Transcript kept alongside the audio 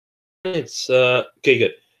It's okay,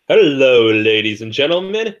 good. Hello, ladies and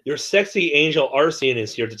gentlemen. Your sexy angel Arcene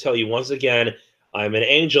is here to tell you once again, I'm an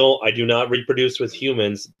angel. I do not reproduce with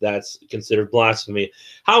humans. That's considered blasphemy.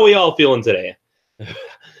 How are we all feeling today?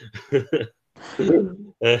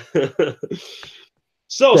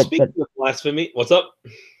 So, Good, speaking good. of blasphemy, what's up?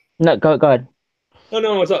 No, go ahead. Oh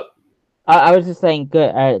no, what's up? I was just saying,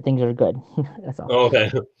 good. Things are good. That's all. Oh,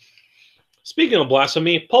 okay. Speaking of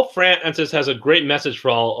blasphemy, Pope Francis has a great message for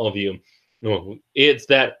all of you. It's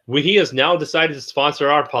that he has now decided to sponsor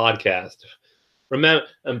our podcast.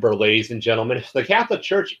 Remember, ladies and gentlemen, the Catholic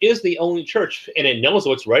Church is the only church, and it knows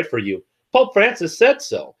what's right for you. Pope Francis said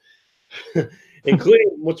so, including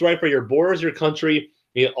what's right for your borders, your country,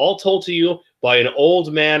 all told to you by an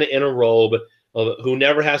old man in a robe who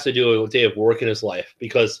never has to do a day of work in his life,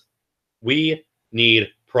 because we need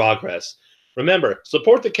progress. Remember,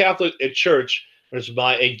 support the Catholic Church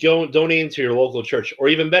by donating to your local church, or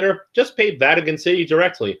even better, just pay Vatican City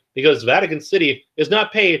directly, because Vatican City is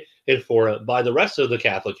not paid for by the rest of the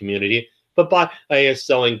Catholic community, but by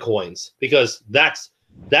selling coins, because that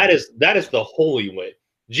is the holy way.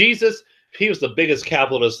 Jesus, he was the biggest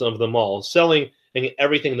capitalist of them all, selling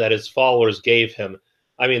everything that his followers gave him.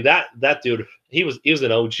 I mean, that dude, he was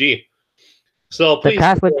an OG. So The please,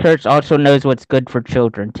 Catholic Church also knows what's good for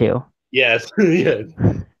children too. yes, yes,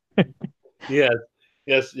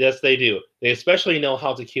 yes, yes, they do. They especially know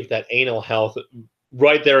how to keep that anal health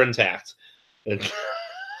right there intact. And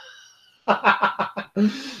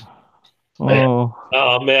Oh.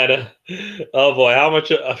 oh man, oh boy, how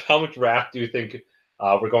much wrath do you think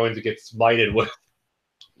we're going to get smited with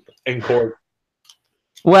in court?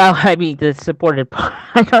 Well, I mean, the supported part.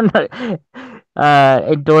 I don't know.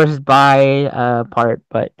 Endorsed by part,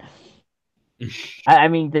 but I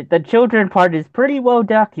mean, the children part is pretty well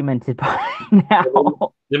documented by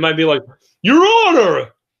now. They might be like, Your Honor,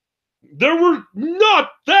 there were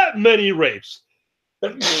not that many rapes.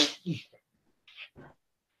 Uh,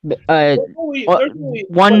 There's only like,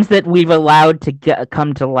 ones that we've allowed to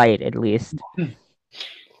come to light, at least.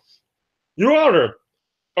 Your Honor,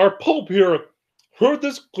 our Pope here heard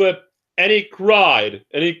this clip and he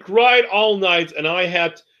cried all night, and I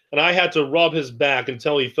had to rub his back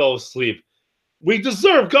until he fell asleep. We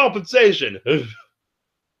deserve compensation.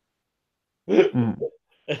 Mm.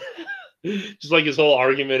 Just like his whole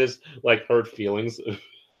argument is like hurt feelings,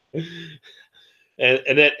 and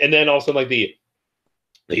then also like the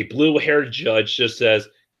blue haired judge just says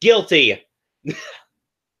guilty.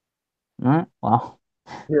 Well,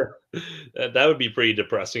 That would be pretty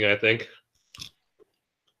depressing, I think.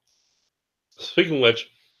 Speaking of which,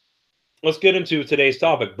 let's get into today's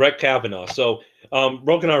topic, Brett Kavanaugh. So,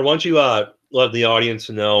 Rokanar, why don't you let the audience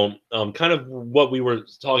know kind of what we were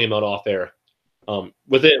talking about off air,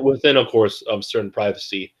 within of course certain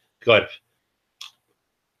privacy. Go ahead.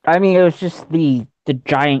 I mean, it was just the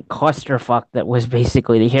giant clusterfuck that was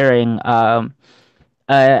basically the hearing. I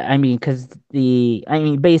mean, because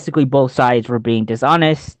basically both sides were being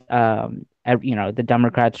dishonest. The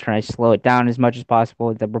Democrats trying to slow it down as much as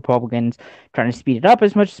possible, the Republicans trying to speed it up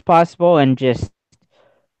as much as possible, and just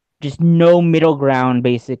no middle ground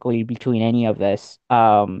basically between any of this.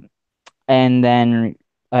 And then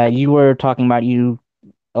you were talking about you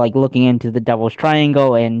like looking into the Devil's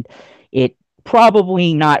Triangle, and it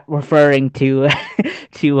probably not referring to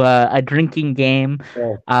to a drinking game.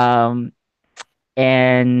 Oh. Um,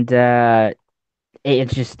 and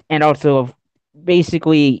it's just and also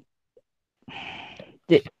basically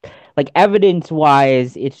like evidence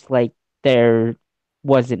wise, it's like there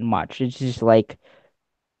wasn't much. It's just like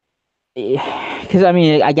because I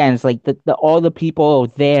mean again, it's like the all the people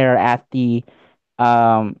there at the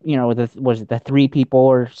was it the three people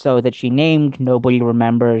or so that she named, nobody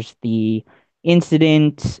remembers the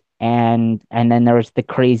incident. And then there was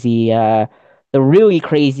the really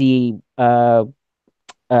crazy uh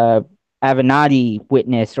Avenatti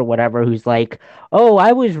witness or whatever, who's like, oh,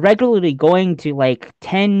 I was regularly going to like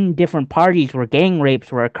 10 different parties where gang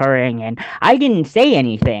rapes were occurring and I didn't say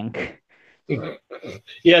anything.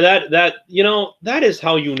 Yeah, that is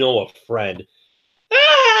how you know a friend.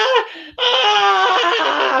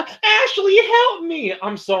 Ah, Ashley, help me!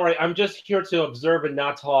 I'm sorry, I'm just here to observe and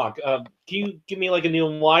not talk. Can you give me like a new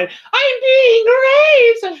line? I'm being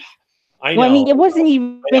raped. I Well, I know, mean, I know.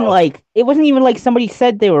 it wasn't even like somebody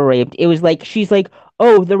said they were raped. It was like she's like,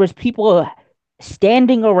 oh, there was people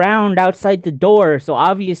standing around outside the door, so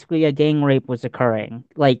obviously a gang rape was occurring.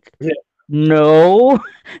 Like, Yeah, no,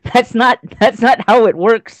 that's not how it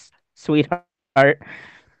works, sweetheart.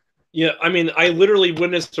 yeah. I mean, I literally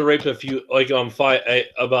witnessed a rape a few like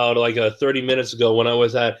about like 30 minutes ago when I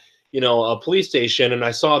was at a police station, and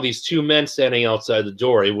I saw these two men standing outside the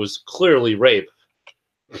door. It was clearly rape.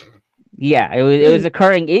 Yeah, it was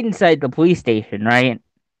occurring inside the police station, right?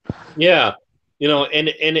 Yeah,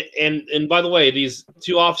 and by the way, these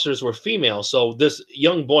two officers were female, so this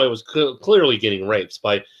young boy was clearly getting raped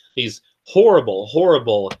by these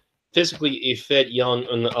horrible, physically fit young,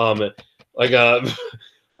 like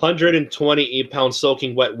 128-pound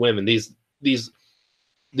soaking wet women. These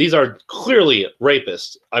are clearly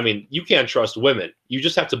rapists. I mean, you can't trust women. You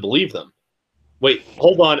just have to believe them. Wait,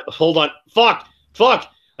 hold on. Fuck.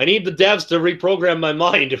 I need the devs to reprogram my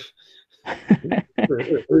mind. And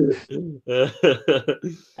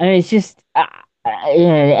it's just, yeah,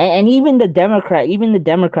 and even the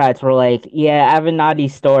Democrats were like, yeah,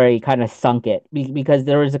 Avenatti's story kind of sunk it because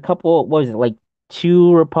there was a couple, what was it, like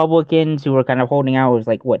two Republicans who were kind of holding out. It was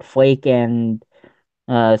like what, Flake and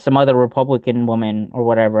some other Republican woman or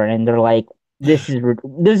whatever, and they're like, this is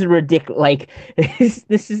ridiculous. Like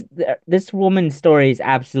this woman's story is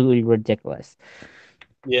absolutely ridiculous.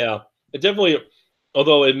 Yeah, it definitely.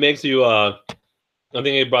 Although it makes you, I think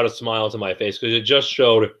it brought a smile to my face because it just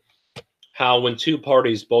showed how when two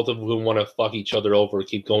parties, both of whom want to fuck each other over,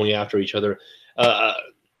 keep going after each other,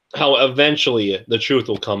 how eventually the truth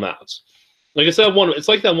will come out. Like I said, it's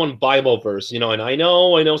like that one Bible verse, and I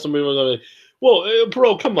know some people are going to, well,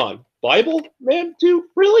 bro, come on, Bible, man, dude,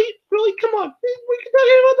 really, come on, we can talk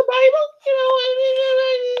about the Bible,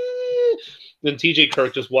 Then T.J.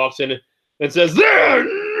 Kirk just walks in and says, "There."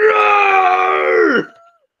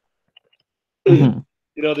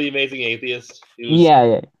 The amazing atheist.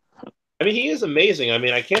 Yeah. I mean, he is amazing. I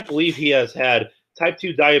mean, I can't believe he has had type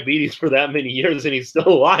 2 diabetes for that many years and he's still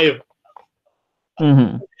alive.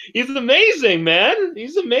 He's amazing, man.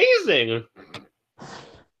 He's amazing.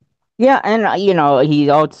 Yeah, and he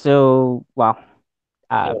also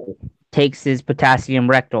takes his potassium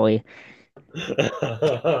rectally.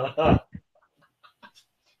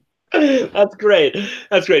 That's great.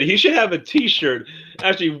 He should have a T-shirt.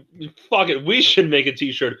 Actually, fuck it, we should make a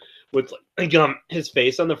T-shirt with like his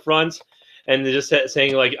face on the front, and just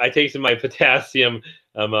saying like, "I tasted my potassium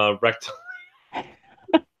rectal."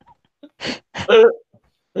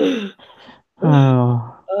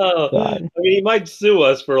 Oh, God. I mean, he might sue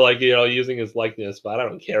us for using his likeness, but I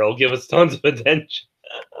don't care. He'll give us tons of attention.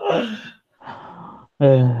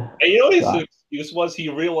 And his excuse was he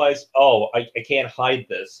realized, I can't hide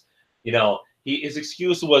this. His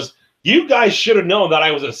excuse was, you guys should have known that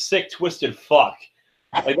I was a sick, twisted fuck.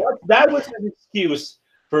 Like that was his excuse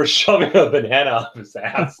for shoving a banana up his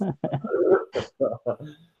ass.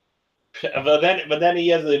 but then he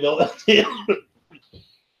has the ability to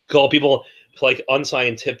call people like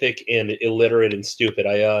unscientific and illiterate and stupid.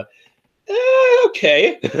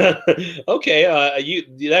 Okay.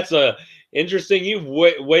 That's a interesting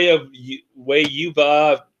way you've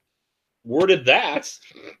worded that.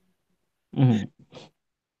 I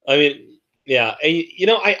mean, yeah, and,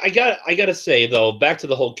 I gotta say though, back to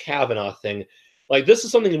the whole Kavanaugh thing, like this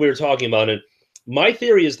is something we were talking about, and my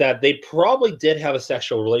theory is that they probably did have a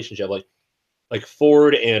sexual relationship, like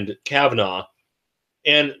Ford and Kavanaugh.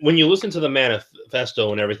 And when you listen to the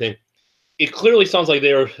manifesto and everything, it clearly sounds like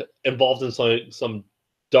they were involved in some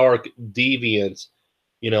dark, deviant,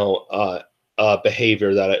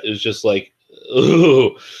 behavior that is just like,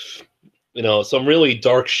 ooh, some really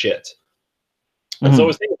dark shit. And so I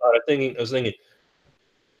was thinking about it. I was thinking,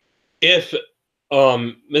 if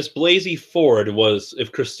Miss Blasey Ford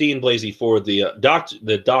if Christine Blasey Ford,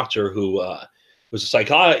 the doctor who was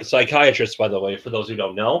a psychiatrist, by the way, for those who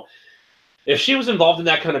don't know, if she was involved in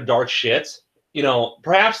that kind of dark shit,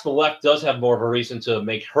 perhaps the left does have more of a reason to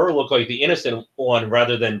make her look like the innocent one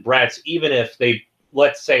rather than Brett, even if they,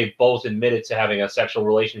 let's say, both admitted to having a sexual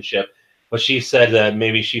relationship, but she said that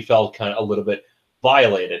maybe she felt kind of a little bit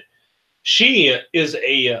violated. She is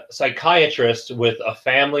a psychiatrist with a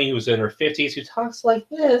family who's in her 50s who talks like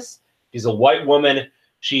this. She's a white woman.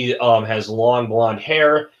 She has long blonde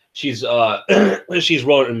hair. She's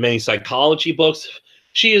wrote many psychology books.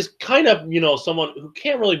 She is kind of, someone who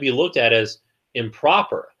can't really be looked at as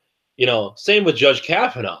improper. Same with Judge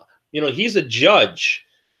Kavanaugh. He's a judge.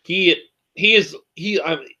 Think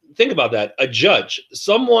about that. A judge,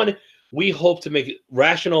 someone we hope to make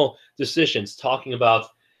rational decisions, talking about,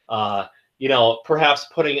 perhaps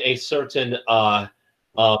putting a certain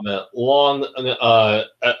long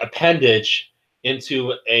appendage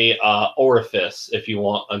into a orifice, if you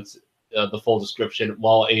want the full description,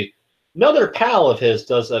 while another pal of his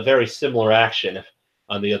does a very similar action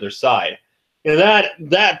on the other side.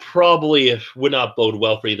 That probably would not bode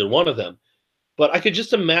well for either one of them. But I could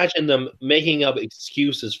just imagine them making up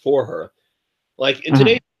excuses for her. Like in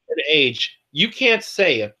today's an age, you can't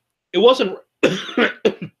say it wasn't.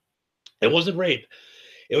 It wasn't rape.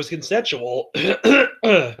 It was consensual.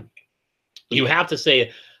 You have to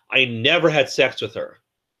say, I never had sex with her.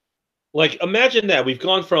 Like, imagine that. We've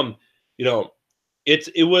gone from,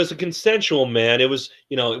 it was a consensual, man. It was,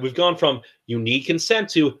 we've gone from you need consent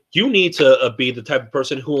to you need to be the type of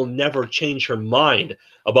person who will never change her mind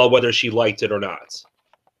about whether she liked it or not.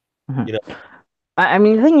 Mhm. I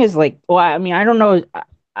mean, the thing is, like, well, I mean, I don't know.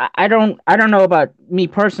 I don't know about me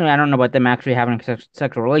personally. I don't know about them actually having a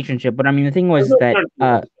sexual relationship. But I mean, the thing was that,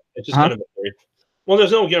 it's just kind of weird. Well,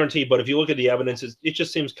 there's no guarantee, but if you look at the evidence, it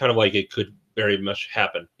just seems kind of like it could very much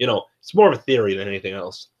happen. It's more of a theory than anything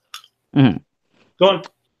else. Mm-hmm. Go on.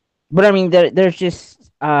 But I mean, there's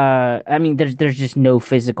just there's just no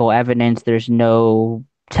physical evidence. There's no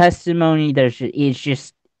testimony. It's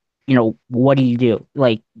just, what do you do?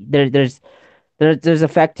 Like, there's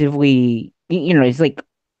effectively, it's like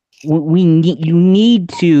you need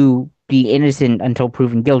to be innocent until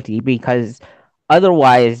proven guilty, because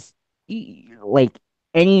otherwise, like,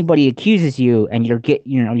 anybody accuses you and you're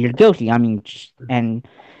guilty. I mean, and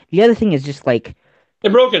the other thing is just like, hey,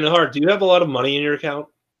 Broken Heart, do you have a lot of money in your account?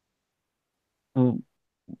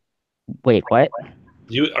 Wait, what?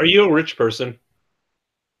 Are you a rich person?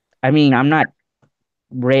 I mean, I'm not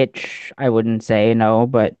rich, I wouldn't say, no,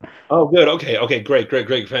 but oh, good. Okay,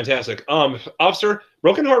 great, fantastic. Officer,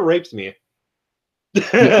 Broken Heart rapes me.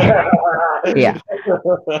 Yeah.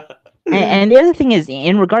 And the other thing is,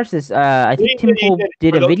 in regards to this, I think Tim Pool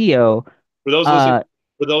did a video. For those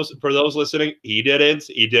listening, he didn't.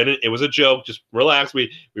 It was a joke. Just relax.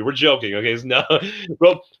 We were joking. Okay, no,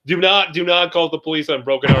 bro. Do not call the police on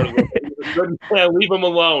Broken Heart. Leave him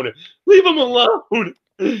alone. Leave him alone.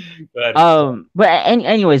 But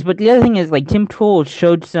anyways, but the other thing is, like, Tim Pool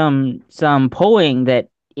showed some polling that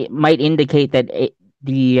it might indicate that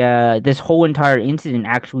this whole entire incident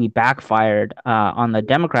actually backfired on the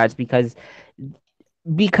Democrats, because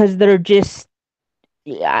they're just,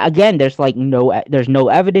 again, there's no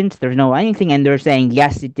evidence, there's no anything, and they're saying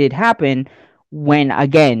yes, it did happen, when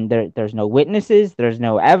again there's no witnesses, there's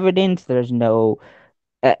no evidence, there's no.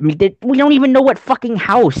 I mean, we don't even know what fucking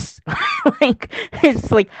house. Like,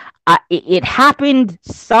 it's like, it happened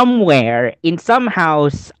somewhere in some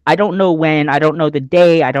house. I don't know when. I don't know the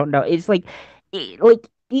day. I don't know. It's like, like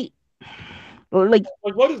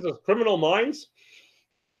what is this, Criminal Minds?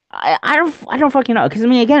 I don't fucking know, because I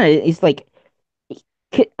mean, again, it's like,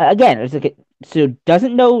 again, it's like, so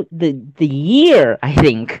doesn't know the year. I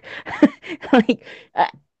think, like,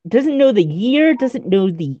 doesn't know the year. Doesn't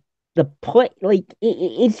know the play. Like,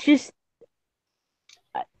 it's just.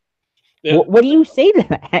 Yeah. What do you say to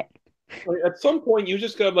that? At some point, you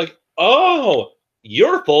just go like, "Oh,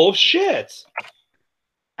 you're full of shit."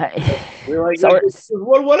 You're like,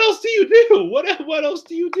 what else do you do? What else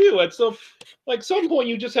do you do? At some point,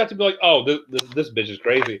 you just have to be like, "Oh, this bitch is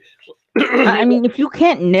crazy." I mean, if you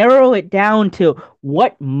can't narrow it down to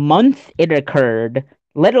what month it occurred,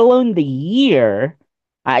 let alone the year,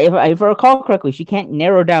 if I recall correctly, she can't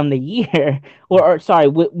narrow down the year. Or sorry,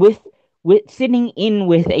 with sitting in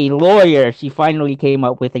with a lawyer, she finally came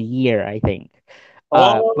up with a year, I think.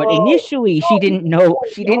 But initially, she didn't know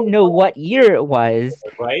what year it was.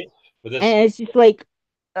 Right. And it's just like,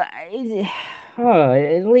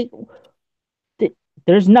 like,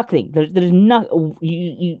 there's nothing. There's no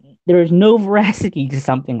there's no veracity to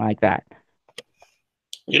something like that.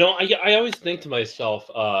 I always think to myself,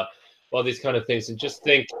 all these kind of things, and just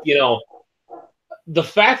think, the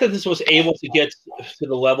fact that this was able to get to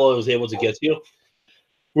the level it was able to get to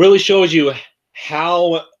really shows you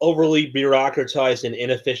how overly bureaucratized and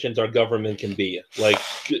inefficient our government can be. Like,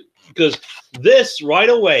 because this right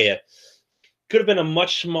away could have been a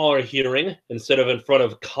much smaller hearing instead of in front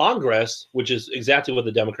of Congress, which is exactly what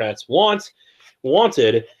the Democrats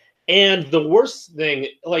wanted. And the worst thing,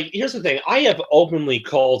 like, here's the thing: I have openly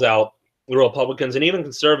called out the Republicans and even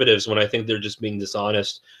conservatives when I think they're just being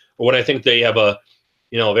dishonest, or when I think they have a,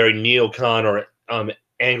 very neocon or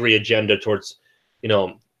angry agenda towards,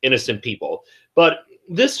 innocent people. But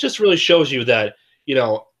this just really shows you that,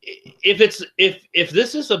 if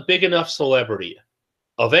this is a big enough celebrity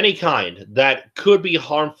of any kind that could be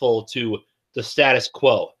harmful to the status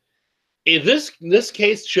quo, if this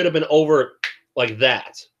case should have been over like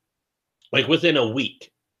that, like within a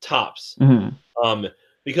week tops,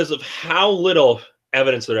 because of how little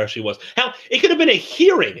evidence there actually was. How it could have been a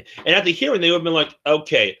hearing, and at the hearing they would have been like,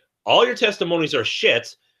 okay, all your testimonies are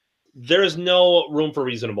shit. There is no room for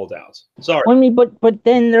reasonable doubt. Sorry. I mean, but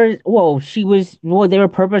then they were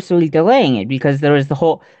purposely delaying it, because there was the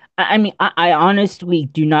whole. I mean, I honestly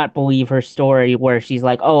do not believe her story where she's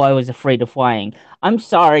like, "Oh, I was afraid of flying." I'm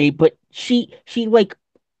sorry, but she like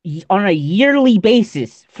on a yearly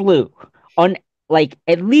basis flew on like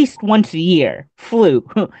at least once a year flew,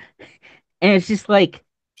 and it's just like,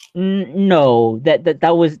 no,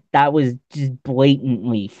 that was just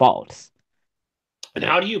blatantly false. And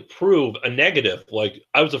how do you prove a negative? Like,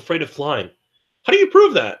 I was afraid of flying. How do you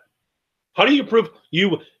prove that? How do you prove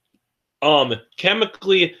you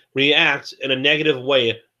chemically react in a negative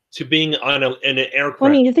way to being in an Well, I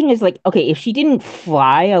aircraft? mean, the thing is, like, okay, if she didn't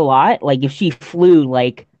fly a lot, like, if she flew,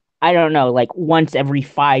 like, I don't know, like, once every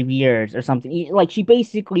 5 years or something, like, she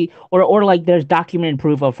basically, or like, there's documented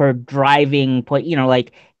proof of her driving,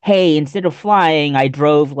 like, hey, instead of flying, I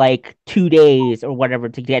drove, like, 2 days or whatever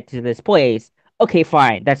to get to this place. Okay,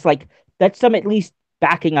 fine. That's some at least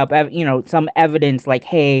backing up, some evidence, like,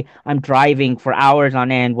 hey, I'm driving for hours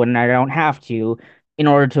on end when I don't have to in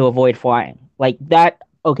order to avoid flying. Like, that,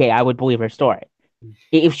 okay, I would believe her story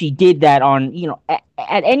if she did that on at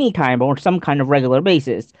any time or some kind of regular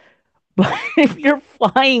basis. But if you're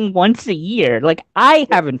flying once a year, like I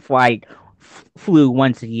haven't flew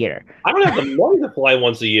once a year. I don't have the money to fly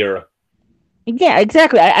once a year. Yeah,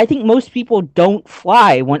 exactly. I think most people don't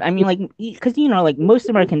fly when I mean like because like most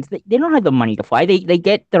Americans they don't have the money to fly. They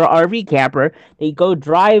get their RV camper, they go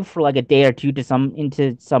drive for like a day or two to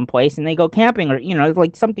some place and they go camping or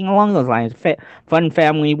like something along those lines. Fun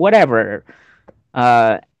family whatever.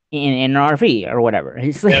 uh in an RV or whatever.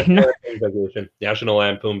 It's like no, National Lampoon Vacation. National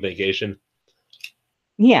Lampoon Vacation.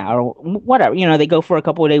 yeah, or whatever. They go for a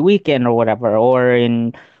couple of day weekend or whatever, or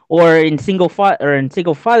in single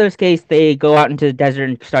father's case, they go out into the desert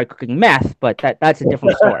and start cooking meth. But that's a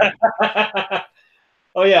different story.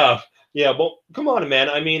 Oh yeah, yeah. Well, come on, man.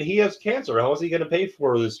 I mean, he has cancer. How is he going to pay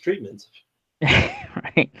for his treatment?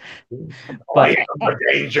 Right? I But am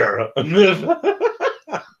a danger.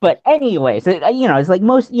 but anyways, it's like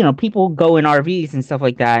most people go in RVs and stuff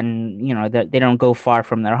like that, and they don't go far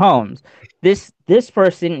from their homes. This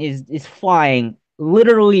person is flying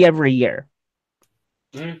literally every year.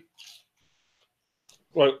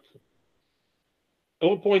 Like, at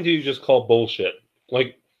what point do you just call bullshit?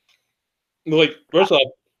 Like, first off,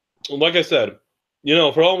 like I said,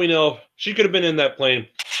 for all we know, she could have been in that plane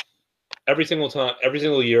every single time, every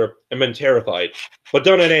single year, and been terrified, but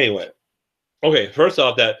done it anyway. Okay, first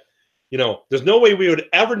off, there's no way we would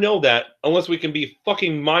ever know that unless we can be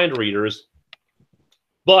fucking mind readers.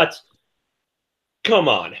 But come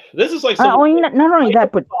on, this is like I mean, not only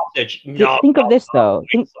that, but sausage. No, think of this though.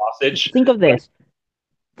 sausage. Think of this.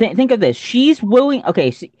 Think of this. She's willing.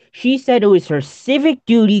 Okay, she said it was her civic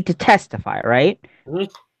duty to testify, right? Mhm.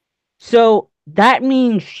 So that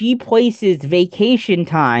means she places vacation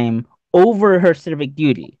time over her civic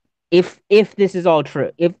duty. If this is all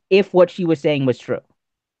true, if what she was saying was true,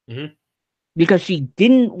 Mhm. because she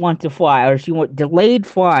didn't want to fly or she delayed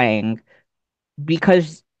flying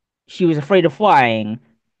because she was afraid of flying,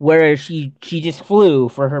 whereas she just flew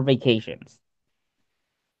for her vacations.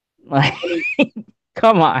 Like,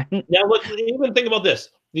 come on. Now, let's even think about this: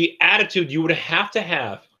 the attitude you would have to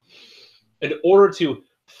have in order to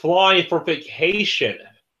fly for vacation,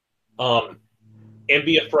 and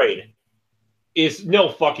be afraid is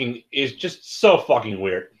just so fucking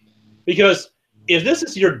weird. Because if this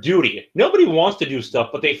is your duty, nobody wants to do stuff,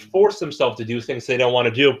 but they force themselves to do things they don't want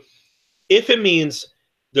to do. If it means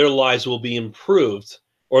their lives will be improved,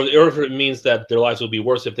 or if it means that their lives will be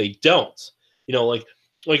worse if they don't,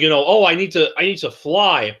 oh, I need to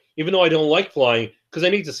fly, even though I don't like flying, because I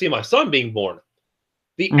need to see my son being born.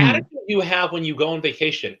 The Mhm. attitude you have when you go on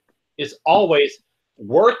vacation is always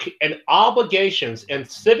work and obligations and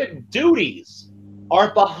civic duties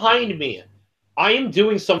are behind me. I am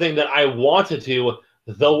doing something that I want to do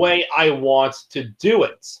the way I want to do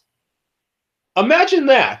it. Imagine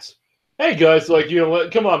that. Hey guys,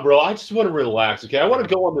 come on, bro. I just want to relax, okay? I want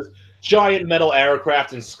to go on this giant metal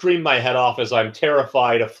aircraft and scream my head off as I'm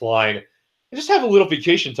terrified of flying. And just have a little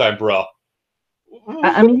vacation time, bro.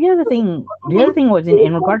 I mean, the other thing was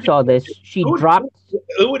in regards to all this, she Who would, dropped.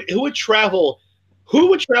 who would travel? Who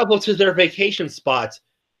would travel to their vacation spot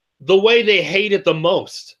the way they hate it the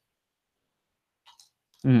most?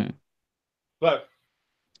 Mm. But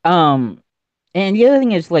And the other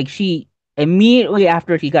thing is like she immediately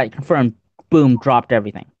after she got confirmed, boom, dropped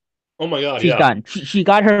everything. oh my god, She's yeah, done. She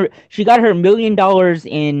got her $1 million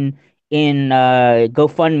in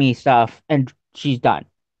GoFundMe stuff, and she's done.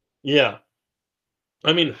 yeah.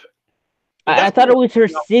 I mean, I that's thought it was her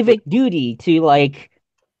civic duty to like,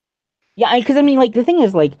 yeah, because I mean, like the thing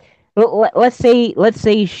is like, let's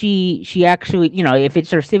say she actually, if it's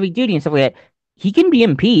her civic duty and stuff like that, he can be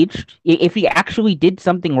impeached if he actually did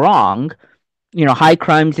something wrong. High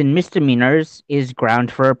crimes and misdemeanors is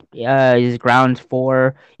grounds for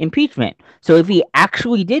impeachment. So if he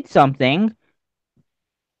actually did something,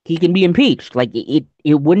 he can be impeached. Like it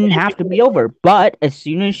wouldn't have to be over. But as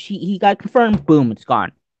soon as he got confirmed, boom, it's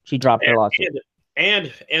gone. She dropped her lawsuit.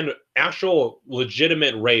 And actual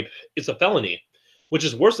legitimate rape is a felony, which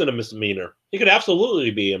is worse than a misdemeanor. He could absolutely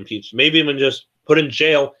be impeached, maybe even just put in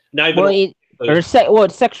jail. Not even it's sexual.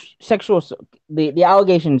 The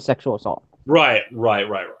allegation is sexual assault. Right.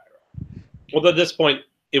 Well, at this point,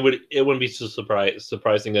 it wouldn't be so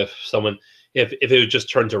surprising if it would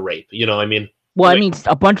just turn to rape. You know, I mean. Well, I mean,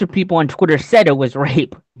 a bunch of people on Twitter said it was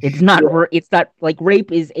rape. It's not. It's not like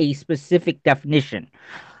rape is a specific definition.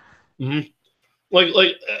 Mm-hmm.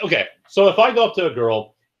 Like okay, so if I go up to a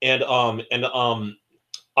girl and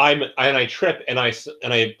I trip and I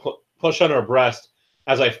push on her breast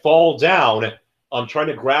as I fall down, I'm trying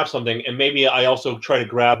to grab something, and maybe I also try to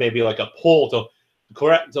grab maybe like a pole to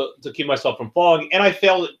keep myself from falling, and I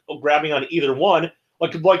fail grabbing on either one.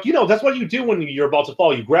 Like that's what you do when you're about to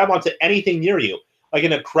fall. You grab onto anything near you, like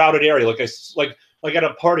in a crowded area, like at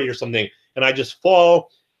a party or something, and I just fall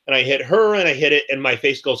and I hit her and I hit it, and my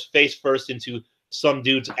face goes face first into some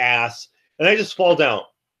dude's ass, and I just fall down.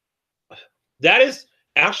 That is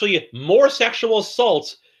actually more sexual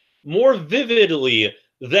assault, more vividly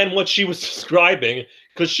than what she was describing,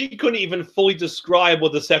 because she couldn't even fully describe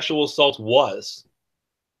what the sexual assault was.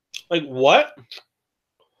 Like what?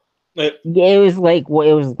 It was like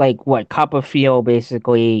what Copperfield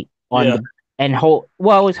basically on it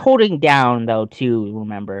was holding down though too.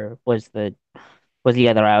 Remember was the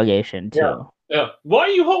other allegation too. Yeah. Why are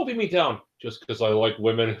you holding me down? Just because I like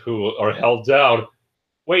women who are held down.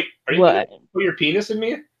 Wait, are you going to put your penis in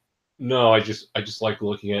me? No, I just like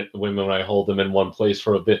looking at women when I hold them in one place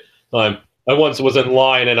for a bit time. I once was in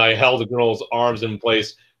line and I held a girl's arms in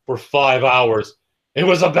place for 5 hours. It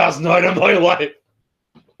was the best night of my life.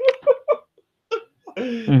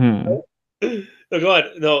 Mm-hmm. No, go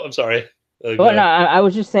on. No, I'm sorry. Well, no, I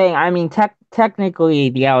was just saying. I mean, technically,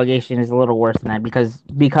 the allegation is a little worse than that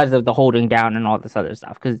because of the holding down and all this other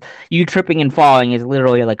stuff. Because you tripping and falling is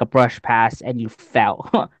literally like a brush pass, and you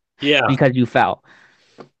fell. Yeah, because you fell.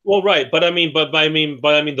 Well, right, but I mean,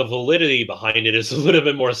 the validity behind it is a little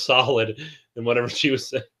bit more solid than whatever she was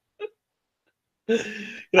saying.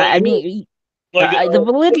 I mean. The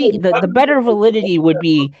validity, the better validity would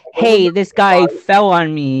be, hey, this guy fell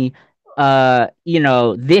on me,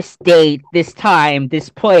 this date, this time, this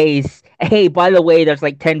place. Hey, by the way, there's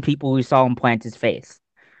like 10 people who saw him plant his face.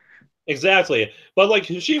 Exactly, but like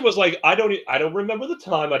she was like, I don't remember the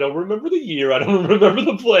time, I don't remember the year, I don't remember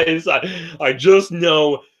the place. I just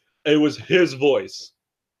know it was his voice.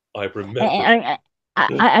 I remember.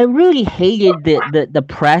 I really hated the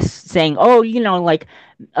press saying, oh,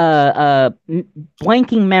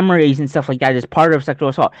 blanking memories and stuff like that is part of sexual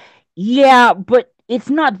assault. Yeah, but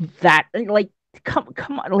it's not that like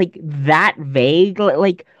come on, like that vague.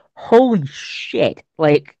 Like holy shit,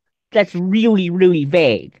 like that's really really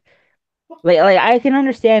vague. Like I can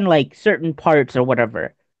understand like certain parts or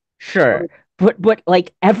whatever, sure, but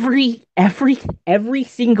like every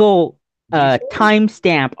single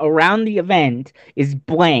timestamp around the event is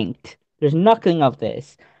blanked. There's nothing of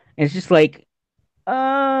this. And it's just like,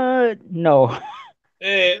 no.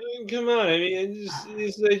 Hey, come on! I mean,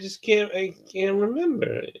 I just can't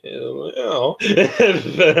remember.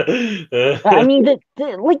 I mean,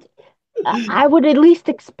 like, I would at least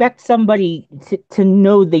expect somebody to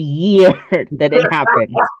know the year that it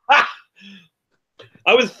happened.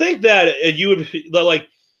 I would think that you would like,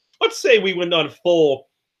 let's say we went on full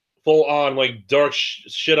on like dark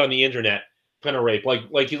shit on the internet kind of rape, like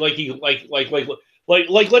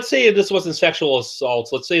let's say this wasn't sexual assault.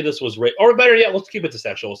 Let's say this was rape, or better yet, let's keep it to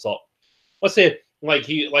sexual assault. Let's say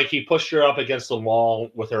he pushed her up against the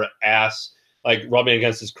wall with her ass, like rubbing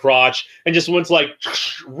against his crotch, and just went to like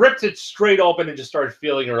ripped it straight open and just started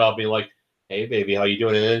feeling her up, being like, "Hey, baby, how you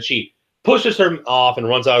doing?" And then she pushes her off and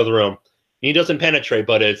runs out of the room. He doesn't penetrate,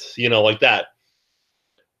 but it's like that.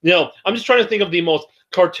 I'm just trying to think of the most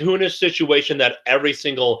cartoonish situation that every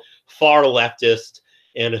single far leftist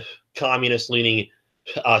and communist-leaning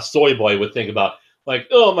soy boy would think about. Like,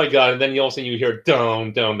 oh my god! And then all of a sudden you hear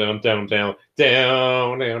down, down, down, down, down,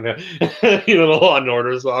 down, down, down. The Law and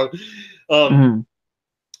Order song.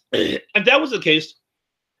 If that was the case,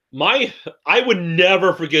 I would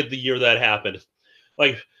never forget the year that happened.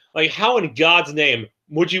 Like how in God's name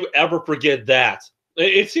would you ever forget that?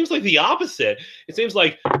 It seems like the opposite. It seems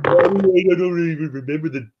like I don't even remember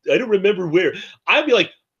I don't remember where. I'd be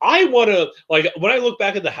like, I want to, like, when I look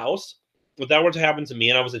back at the house, if that were to happen to me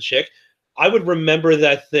and I was a chick, I would remember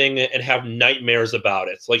that thing and have nightmares about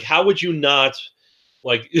it. Like, how would you not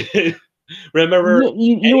like remember?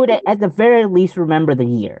 You would at the very least remember the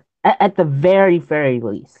year. At the very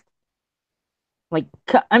least. Like,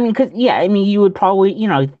 I mean, because yeah, I mean, you would probably,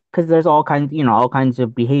 because there's all kinds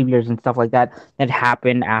of behaviors and stuff like that that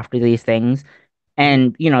happen after these things,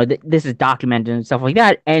 and this is documented and stuff like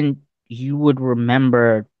that, and you would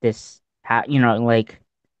remember this, like,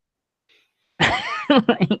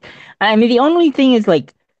 like, I mean, the only thing is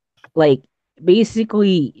like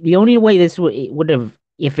basically the only way this would have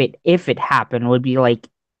if it happened would be like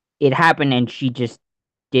it happened and she just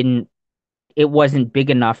didn't. It wasn't big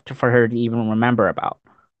enough for her to even remember about.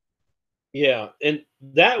 Yeah, and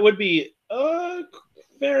that would be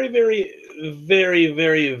very, very, very,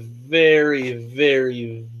 very, very,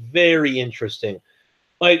 very, very interesting.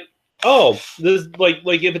 Like, oh, this like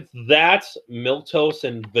if it's that milk toast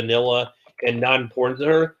and vanilla and not important to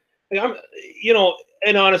her, like I'm,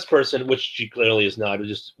 an honest person, which she clearly is not, who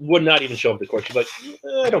just would not even show up to court. She's like,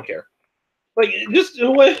 I don't care. Like, just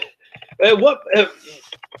what? You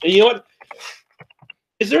know what?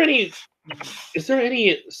 Is there any? Is there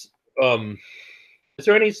any? Um, is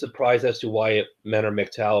there any surprise as to why men are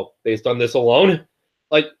MGTOW based on this alone?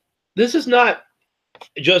 Like, this is not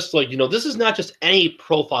just like this is not just any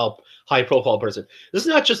high profile person. This is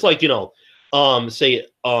not just like say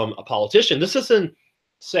a politician. This isn't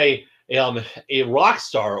say a rock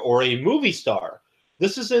star or a movie star.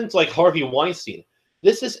 This isn't like Harvey Weinstein.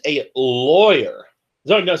 This is a lawyer.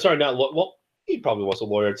 No, sorry, not well. He probably was a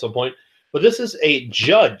lawyer at some point, but this is a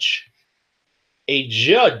judge. A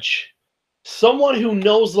judge, someone who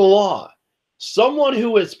knows the law, someone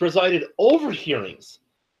who has presided over hearings,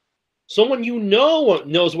 someone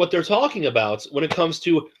knows what they're talking about when it comes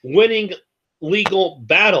to winning legal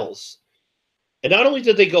battles. And not only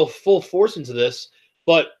did they go full force into this,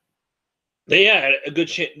 but they had a good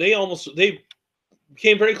chance. They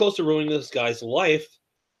came very close to ruining this guy's life,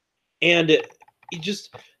 and it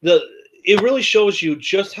really shows you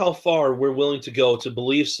just how far we're willing to go to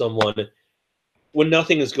believe someone when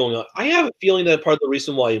nothing is going on. I have a feeling that part of the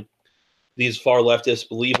reason why these far leftists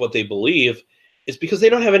believe what they believe is because they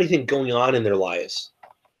don't have anything going on in their lives.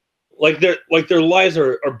 Like their lives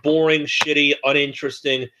are boring, shitty,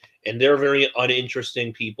 uninteresting, and they're very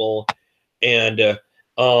uninteresting people. And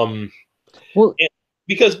well,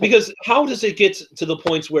 because how does it get to the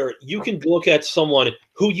points where you can look at someone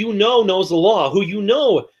who knows the law, who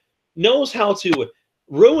knows how to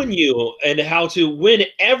ruin you and how to win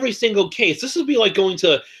every single case? This would be like going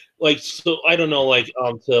to I don't know,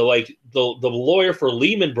 to like the lawyer for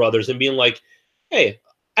Lehman Brothers and being like, hey,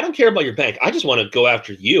 I don't care about your bank. I just want to go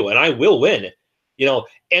after you and I will win.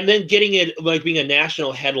 And then getting it like being a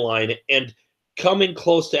national headline and coming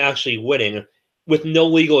close to actually winning with no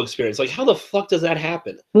legal experience. Like, how the fuck does that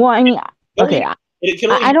happen? well, I mean, okay,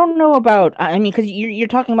 I don't know about. I mean, because you're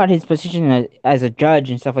talking about his position as a judge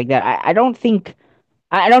and stuff like that. I don't think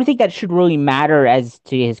that should really matter as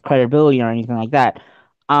to his credibility or anything like that.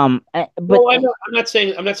 But well, I'm not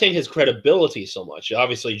saying his credibility so much.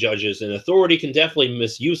 Obviously, judges and authority can definitely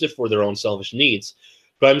misuse it for their own selfish needs.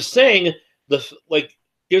 But I'm saying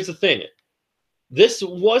here's the thing. This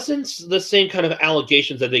wasn't the same kind of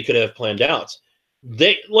allegations that they could have planned out.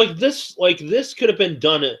 This could have been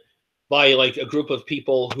done by like a group of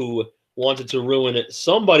people who wanted to ruin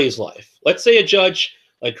somebody's life. Let's say a judge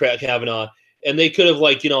like Kavanaugh, and they could have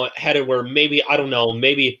had it where maybe, I don't know,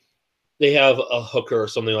 maybe they have a hooker or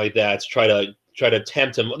something like that to try to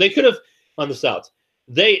tempt him. They could have on the South.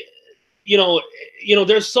 They,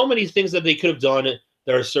 there's so many things that they could have done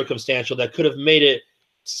that are circumstantial that could have made it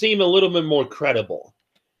seem a little bit more credible.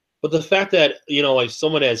 But the fact that like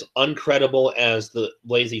someone as uncredible as the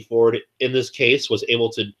Blasey Ford in this case was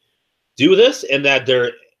able to do this, and that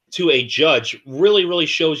they're to a judge, really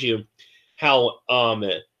shows you how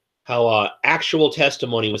actual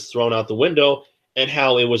testimony was thrown out the window and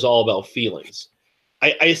how it was all about feelings.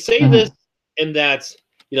 I say this in that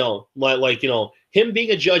him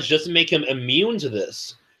being a judge doesn't make him immune to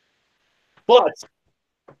this, but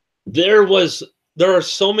there are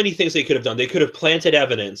so many things they could have done. They could have planted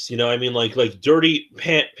evidence, I mean, like dirty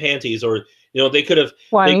panties, or they could have.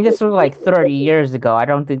 Well, I mean, this was like 30 years ago. I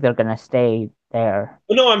don't think they're gonna stay there.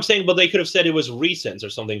 No, I'm saying, but they could have said it was recent or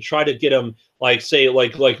something. Try to get him, say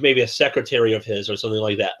maybe a secretary of his or something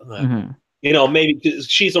like that. Maybe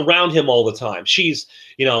she's around him all the time. She's,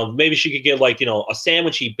 maybe she could get a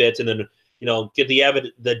sandwich he bit, and then get the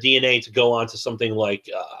DNA to go on to something like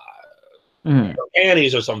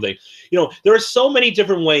panties or something. There are so many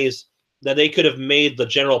different ways that they could have made the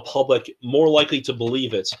general public more likely to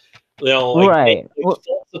believe it. You know, like, Right. Well,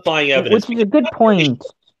 falsifying evidence. which is a good point.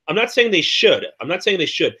 I'm not saying they should. I'm not saying they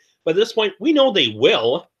should. But at this point, we know they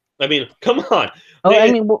will. I mean, come on. Oh,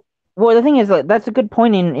 I mean, well, the thing is, like, that's a good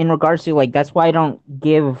point in regards to like that's why I don't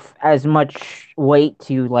give as much weight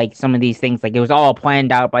to like some of these things. Like it was all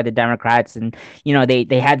planned out by the Democrats, and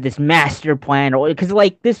they had this master plan, or because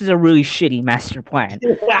like this is a really shitty master plan,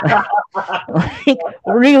 like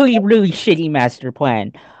really really shitty master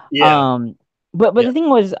plan. Yeah. Um, but Yeah. the thing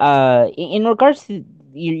was, in regards to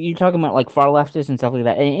you're talking about like far leftists and stuff like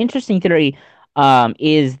that. An interesting theory,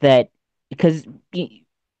 is that because What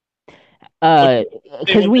uh they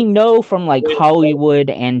because want we know from like to Hollywood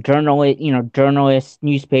and journalists,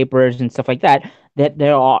 newspapers and stuff like that, that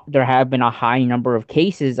there have been a high number of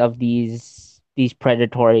cases of these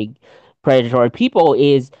predatory people.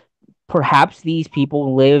 Is perhaps these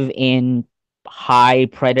people live in high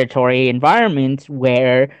predatory environments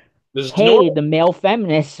where, this is hey, normal the male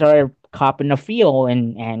feminists are copping a feel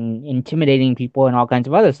and intimidating people and all kinds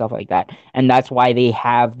of other stuff like that, and that's why they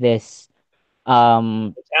have this,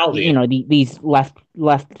 mentality. these left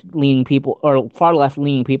leaning people or far left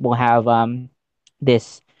leaning people have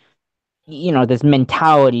this this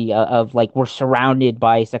mentality of like we're surrounded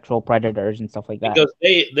by sexual predators and stuff like that. Because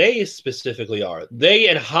they specifically are. They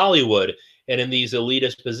in Hollywood and in these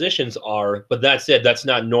elitist positions are, but that's it. That's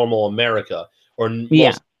not normal America or Yeah,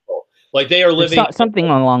 most people. Like they are living. something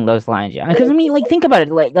along those lines. Yeah, because I mean, like, think about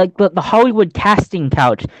it. Like the Hollywood casting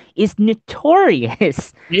couch is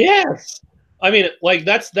notorious. Yes. I mean, like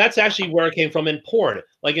that's actually where it came from in porn.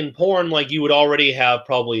 Like in porn, like you would already have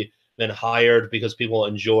probably been hired because people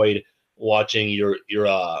enjoyed watching your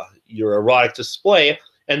erotic display,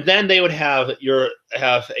 and then they would have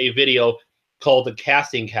a video called the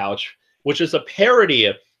casting couch, which is a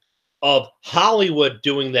parody of Hollywood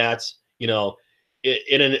doing that. You know,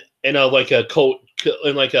 in a like a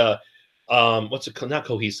in like a what's it called? Not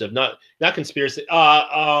cohesive, not conspiracy.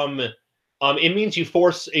 It means you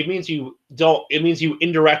force. It means you don't. It means you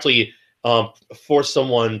indirectly force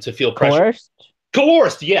someone to feel pressure. Coerced.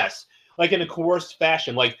 Coerced, yes, like in a coerced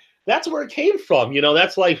fashion. Like that's where it came from.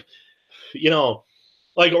 That's like,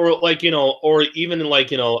 like or even in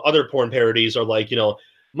like other porn parodies are like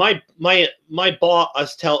my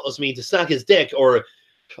boss tells me to suck his dick, or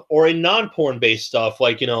in non-porn based stuff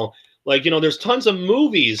like there's tons of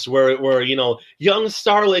movies where young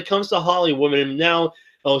starlet comes to Hollywood and now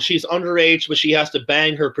she's underage but she has to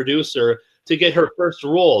bang her producer to get her first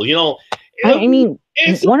role. I mean,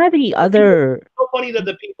 It's one of the other. so funny that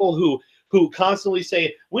the people who constantly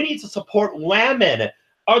say we need to support women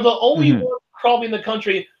are the only Mhm. ones probably in the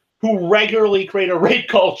country who regularly create a rape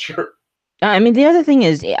culture. I mean, the other thing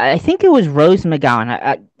is, I think it was Rose McGowan.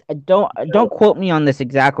 I don't quote me on this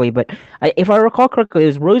exactly, but if I recall correctly, it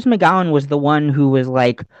was Rose McGowan was the one who was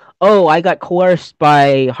like, "Oh, I got coerced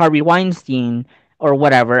by Harvey Weinstein or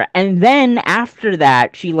whatever," and then after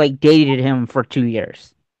that, she like dated him for 2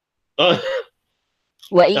 years. Uh,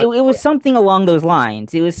 Like that's it was something along those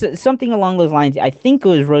lines. It was something along those lines. I think it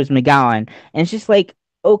was Rose McGowan, and it's just like,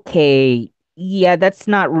 okay, yeah, that's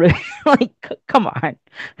not really like, come on.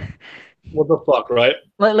 what the fuck, right?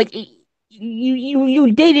 Like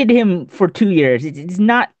you dated him for 2 years. It's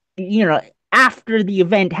not, after the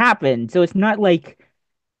event happened, so it's not like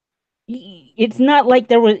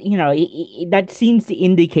there was, that seems to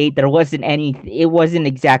indicate there wasn't any. It wasn't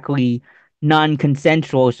exactly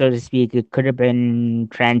non-consensual, so to speak. It could have been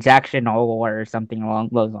transactional or something along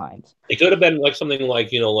those lines. It could have been like something like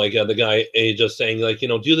the guy just saying like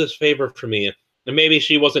do this favor for me, and maybe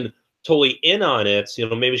she wasn't totally in on it.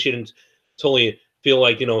 Maybe she didn't totally feel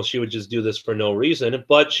like she would just do this for no reason,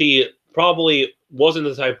 but she probably wasn't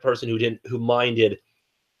the type of person who minded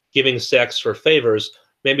giving sex for favors.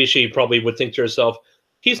 Maybe she probably would think to herself,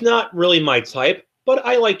 he's not really my type, but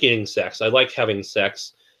I like getting sex. I like having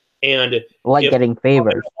sex, and Like if getting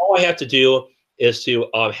favors. all I have to do is to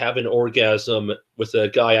have an orgasm with a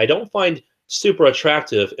guy I don't find super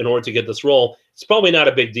attractive in order to get this role, it's probably not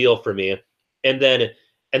a big deal for me. And then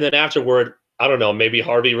afterward, I don't know, maybe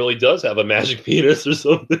Harvey really does have a magic penis or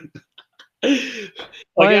something.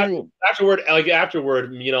 Well, afterward,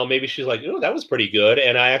 maybe she's like, "Oh, that was pretty good,"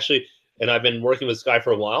 and I've been working with this guy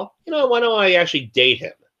for a while. Why don't I actually date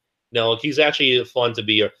him? No, he's actually fun to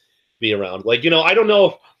be around. Like, I don't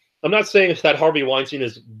know. I'm not saying that Harvey Weinstein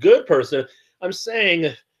is a good person. I'm saying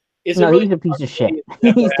is it no, really he's a piece of shit.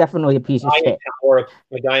 that He's definitely a piece of shit.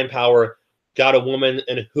 a guy in power got a woman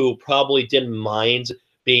and who probably didn't mind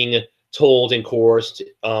being told and coerced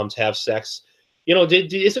to have sex?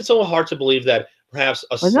 Is it so hard to believe that perhaps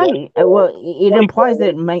a Well, it implies that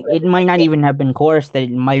it might not even have been coerced. That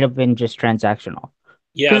it might have been just transactional.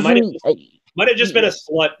 Yeah, it might have just been a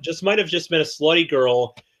slut. Might have just been a slutty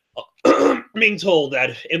girl being told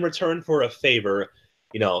that in return for a favor,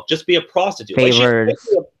 just be a prostitute. Favors.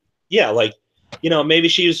 Like maybe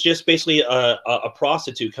she was just basically a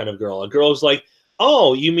prostitute kind of girl. A girl who's like,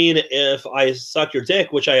 oh, you mean if I suck your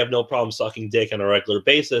dick, which I have no problem sucking dick on a regular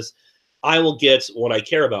basis, I will get what I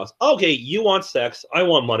care about. Okay, you want sex, I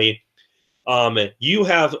want money. You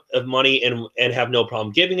have money and have no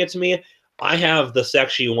problem giving it to me. I have the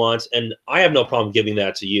sex you want, and I have no problem giving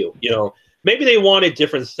that to you. Maybe they wanted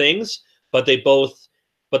different things, but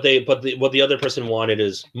what the other person wanted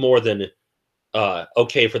is more than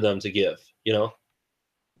okay for them to give.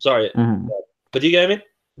 Sorry, but do you get me?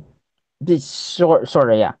 It's sort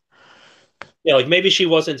of, yeah. Yeah, like maybe she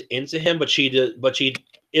wasn't into him, but she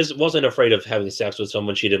wasn't afraid of having sex with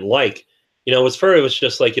someone she didn't like. It was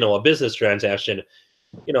just like a business transaction.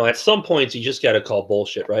 At some points you just got to call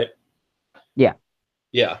bullshit, right?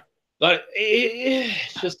 Yeah, but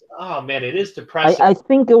it's just, oh man, it is depressing. I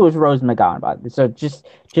think it was Rose McGowan, but so just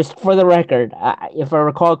for the record, if I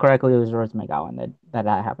recall correctly, it was Rose McGowan that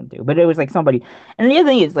happened to. But it was like somebody, and the other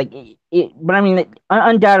thing is like But I mean,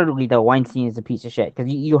 undoubtedly, though, Weinstein is a piece of shit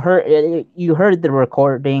because you heard the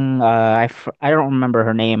recording. I don't remember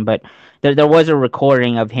her name, but there was a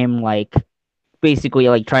recording of him like basically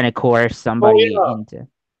like trying to coerce somebody into.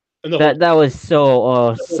 That was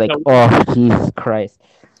so it's like, oh Jesus Christ.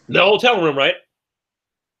 The hotel room, right?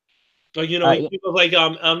 Like he was like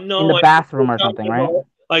no, in the bathroom or something, right?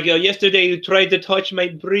 Like yesterday you tried to touch my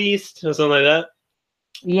breast or something like that.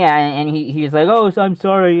 Yeah, and he's like, oh, so I'm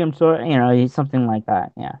sorry, something like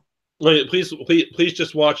that. Yeah. Please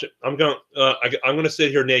just watch it. I'm gonna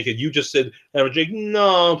sit here naked. You just sit and I'm like,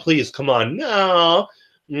 no, please, come on, no,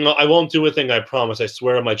 I won't do a thing. I promise. I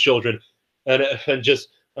swear on my children, and just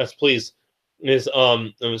please. Is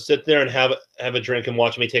sit there and have a drink and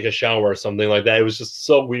watch me take a shower or something like that. It was just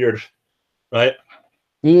so weird, right?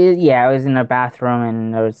 Yeah, I was in a bathroom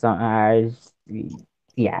and there was some.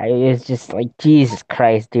 Yeah, it was just like Jesus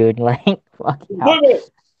Christ, dude. Like, fuck.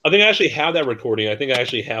 I think I actually have that recording. I think I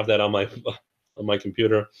actually have that on my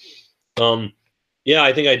computer. Yeah,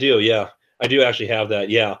 I think I do. Yeah, I do actually have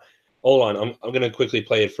that. Yeah, hold on. I'm gonna quickly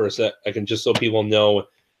play it for a sec. I can just so people know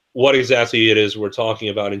what exactly it is we're talking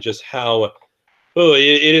about and just how. Oh, it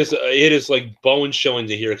is like bone showing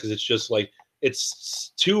to hear because it's just like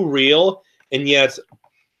it's too real, and yet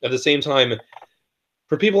at the same time,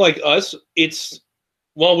 for people like us, it's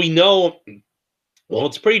we know,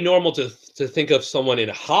 it's pretty normal to think of someone in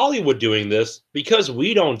Hollywood doing this because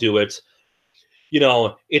we don't do it.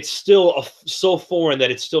 It's still so foreign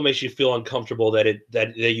that it still makes you feel uncomfortable that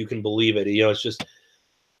you can believe it. It's just,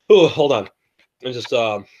 oh, hold on, I just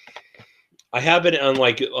I have it on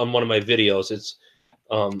one of my videos.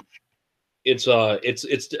 It's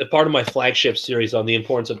a part of my flagship series on the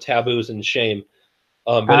importance of taboos and shame.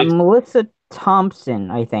 Melissa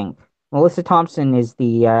Thompson, I think. Melissa Thompson is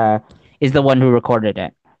the one who recorded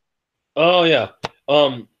it. Oh yeah.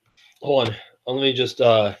 Hold on. Let me just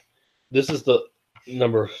this is the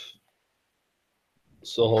number.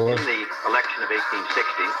 So hold on. In the election of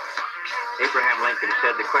 1860, Abraham Lincoln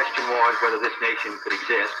said the question was whether this nation could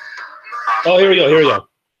exist. Oh, here we go.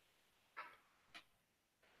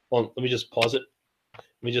 Hold on, let me just pause it.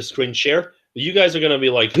 Let me just screen share. You guys are gonna be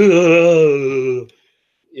like,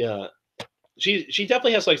 yeah. She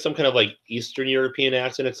definitely has like some kind of like Eastern European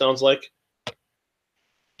accent. It sounds like.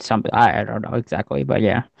 Something I don't know exactly, but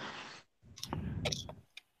yeah.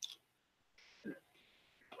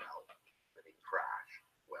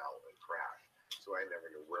 So I never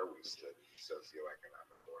knew where we stood in the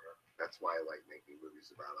socioeconomic order. That's why I like making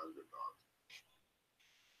movies about underdogs.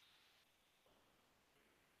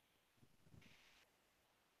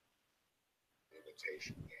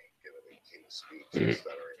 Imitation game, the king's speech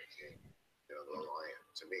instead of a king. The lion.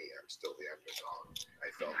 To me, I'm still the underdog.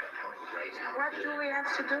 I felt that way. What do we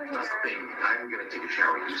have to do here? I'm going to take a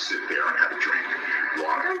shower. You sit there and have a drink.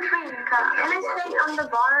 Water. I don't drink. Can I stay on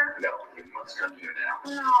the bar? No, you must come here now.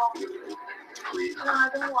 No. Please. No,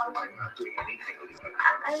 I don't want to. I'm not doing anything with you.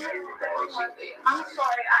 I'm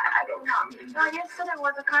sorry. I don't know. No, yesterday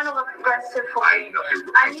was a kind of aggressive for me.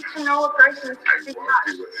 I need to know a person. I won't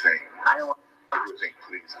do a thing. I don't want Everything,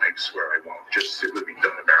 please. I swear I won't. Just sit with me.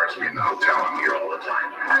 Don't embarrass me in the hotel. I'm here all the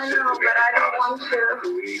time. I know, but I don't want to.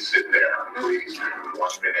 Please sit there. Please. 1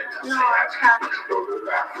 minute. No, I can't. Go to the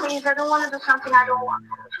bathroom. Please, I don't want to do something I don't want.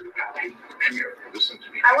 Come here. Listen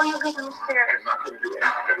to me. I want to go downstairs. I'm not going to do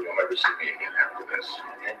anything. You'll never see me again after this.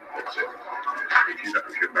 That's it.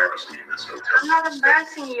 If you're embarrassing me in this hotel. I'm not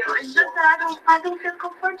embarrassing you. It's just that I don't feel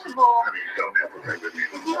comfortable. I mean, don't have a beg with me.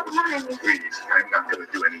 If you don't want anything. Please, I'm not going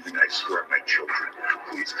to do anything. I swear, my children.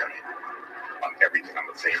 Please come in. I'm everything. I'm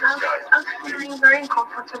a famous guy. I'm feeling very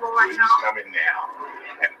uncomfortable right Please now. come in now.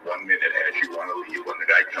 And 1 minute as you want to leave, when the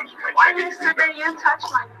guy comes with my Why ticket, is it that you touch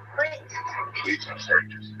my face? please, I'm sorry.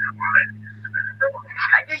 Just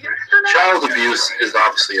Are you used to that? Child abuse is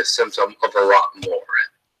obviously a symptom of a lot more.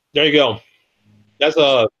 There you go. That's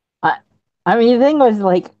a I mean, the thing was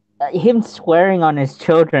like him swearing on his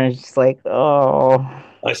children is just like, oh.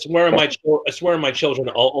 I swear on my children,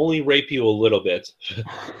 I'll only rape you a little bit.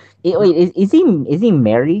 Wait, is he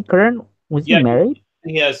married, Kern? Was he Yeah. married?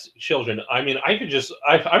 He has children. I mean, I'm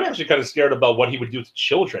actually kind of scared about what he would do to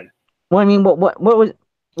children. Well, I mean, what was?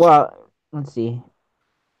 Well, let's see.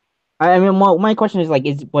 I mean, well, my question is like,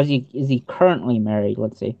 is he currently married?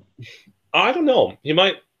 Let's see. I don't know. He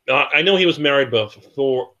might. I know he was married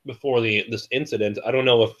before this incident. I don't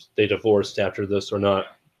know if they divorced after this or not.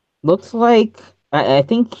 Looks like I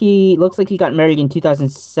think he got married in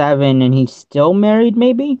 2007, and he's still married,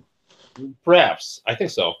 maybe. Perhaps. I think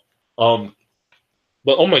so.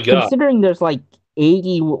 But oh my god. Considering there's like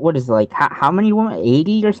 80, what is it, like how many women?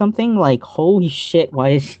 80 or something? Like holy shit! Why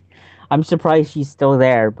is? I'm surprised she's still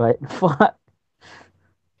there, but fuck.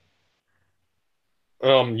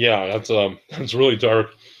 Yeah, that's really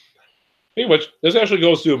dark. Anyways, this actually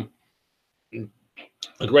goes to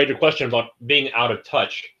a greater question about being out of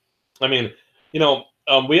touch. I mean, a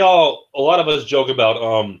lot of us joke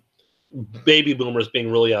about baby boomers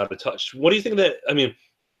being really out of touch. What do you think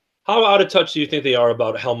how out of touch do you think they are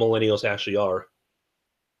about how millennials actually are?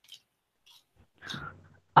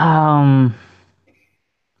 I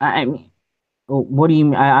mean, what do you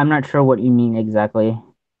mean? I'm not sure what you mean exactly.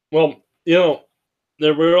 Well,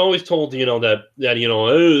 we're always told, that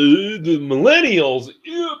the millennials,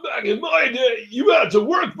 back in my day, you had to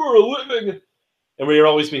work for a living, and we're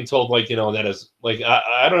always being told, that is like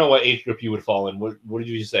I don't know what age group you would fall in. What did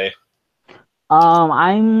you say?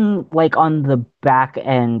 I'm like on the back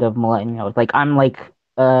end of millennials. Like I'm like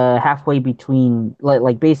halfway between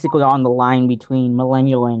like basically on the line between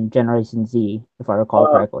millennial and Generation Z, if I recall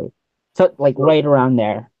correctly. So like right around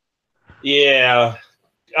there. Yeah,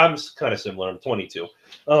 I'm kind of similar. I'm 22.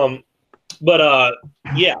 But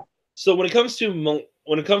yeah. So when it comes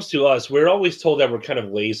to us, we're always told that we're kind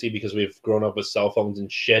of lazy because we've grown up with cell phones and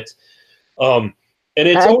shit. And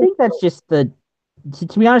it's I think that's just to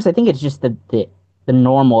be honest, I think it's just the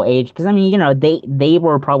normal age, because I mean, they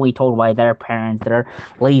were probably told by their parents they're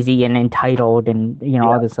lazy and entitled and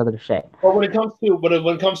all this other shit. But when it comes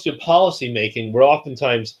to policy making, we're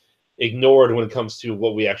oftentimes ignored when it comes to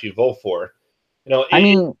what we actually vote for. I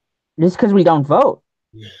mean, just because we don't vote.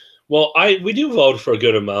 Well, we do vote for a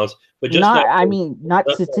good amount, but just not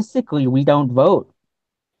statistically, we don't vote.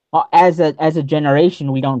 As a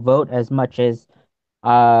generation, we don't vote as much as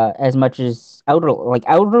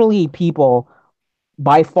elderly people,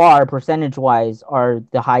 by far, percentage-wise, are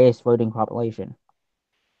the highest voting population.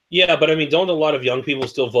 Yeah, but I mean, don't a lot of young people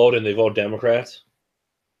still vote, and they vote Democrats?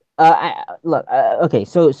 Okay,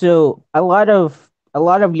 so a lot of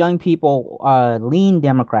young people lean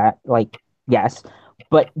Democrat, like, yes,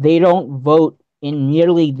 but they don't vote in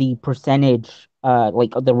nearly the percentage,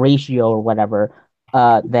 like the ratio or whatever,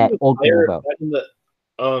 that old people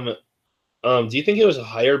vote. Do you think it was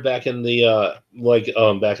higher back in the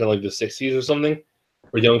back in like the 60s or something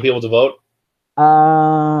for young people to vote?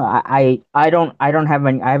 I don't have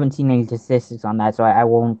any. I haven't seen any statistics on that, so I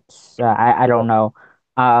won't. I don't know.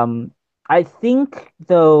 I think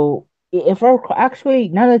though, if I actually,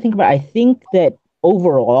 now that I think about it, I think that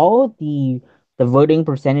overall the voting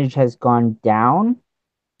percentage has gone down.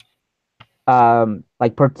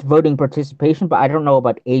 Voting participation, but I don't know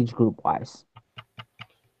about age group wise.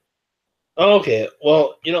 Okay,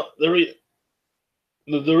 well, the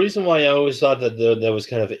reason why I always thought that that was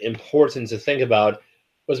kind of important to think about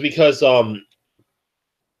was because I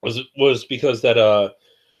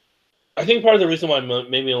think part of the reason why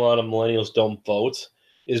maybe a lot of millennials don't vote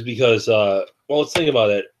is because well, let's think about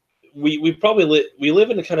it. We live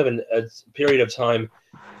in a kind of a period of time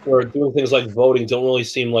where doing things like voting don't really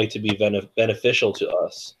seem like to be beneficial to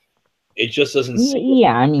us. It just doesn't seem.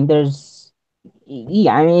 Yeah, I mean, it's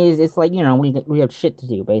like we have shit to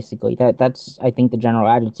do basically. That's I think the general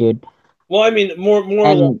attitude. Well, I mean, more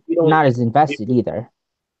and not as invested either.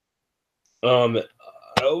 What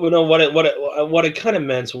it kind of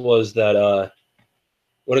meant was that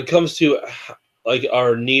when it comes to like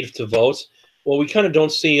our need to vote, well, we kind of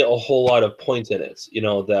don't see a whole lot of points in it.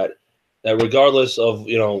 That regardless of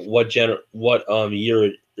what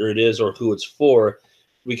year it is or who it's for,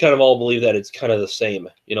 we kind of all believe that it's kind of the same.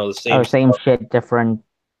 The same. Same shit, different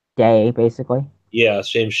day, basically. Yeah,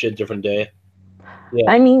 same shit, different day. Yeah.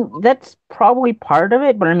 I mean, that's probably part of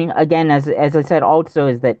it, but I mean, again, as I said, also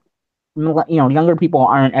is that younger people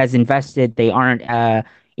aren't as invested. They aren't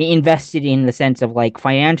invested in the sense of like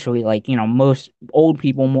financially. Like most old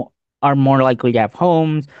people are more likely to have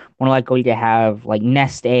homes, more likely to have like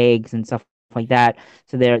nest eggs and stuff like that.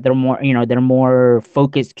 So they're more they're more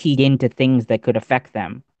focused, keyed into things that could affect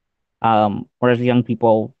them. Whereas young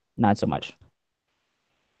people, not so much.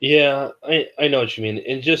 Yeah, I know what you mean.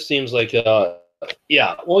 It just seems like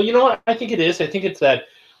yeah. Well, you know what? I think it is. I think it's that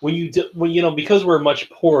when because we're much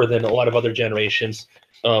poorer than a lot of other generations,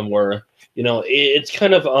 where it's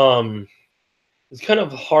kind of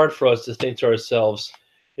hard for us to think to ourselves,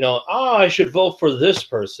 I should vote for this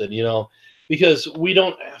person, because we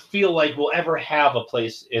don't feel like we'll ever have a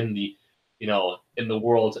place in the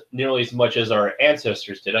world nearly as much as our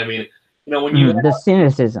ancestors did. I mean, when you The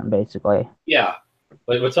cynicism, basically. yeah.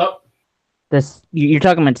 Wait, what's up? You're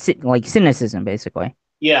talking about like cynicism, basically.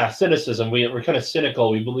 Yeah, cynicism. We're kind of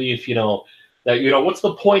cynical. We believe, that what's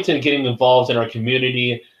the point in getting involved in our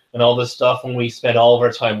community and all this stuff when we spend all of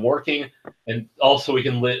our time working, and also we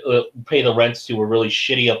can pay the rents to a really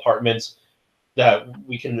shitty apartments that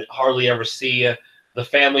we can hardly ever see. The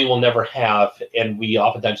family will never have, and we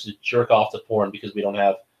oftentimes just jerk off to porn because we don't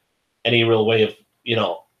have any real way of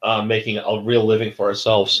making a real living for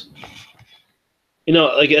ourselves.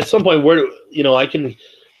 Like at some point where I think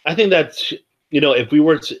that if we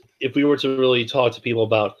were to really talk to people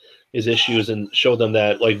about his issues and show them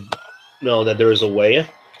that that there is a way,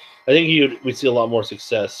 I think we'd see a lot more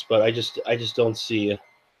success. But I just don't see a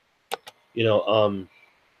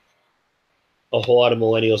whole lot of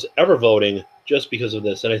millennials ever voting just because of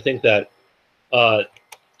this. And I think that I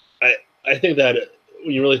think that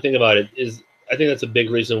when you really think about it, I think that's a big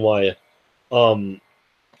reason why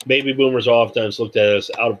baby boomers are oftentimes looked at as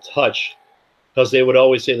out of touch, because they would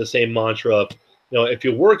always say the same mantra, if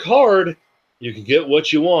you work hard, you can get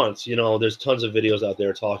what you want. There's tons of videos out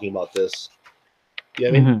there talking about this. You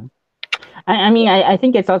know what I mean? Mm-hmm. I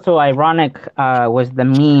think it's also ironic was the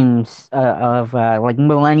memes of like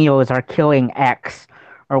millennials are killing X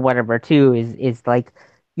or whatever too is like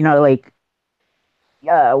like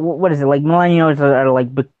what is it, like millennials are like,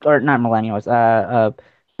 or not millennials,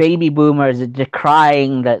 baby boomers are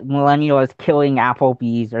decrying that millennials killing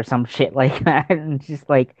Applebee's or some shit like that. And it's just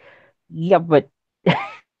like, yeah, but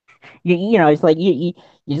it's like you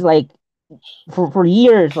just like for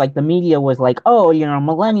years, like the media was like, oh,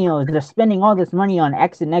 millennials, they're spending all this money on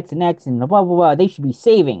X and X and X and blah blah blah. They should be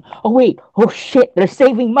saving. Oh wait, oh shit, they're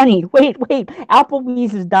saving money. Wait,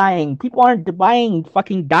 Applebee's is dying. People aren't buying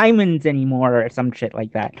fucking diamonds anymore or some shit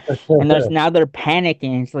like that. And they're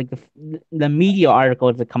panicking. It's like the media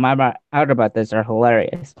articles that come out about this are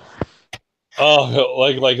hilarious. Oh,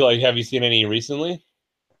 like have you seen any recently?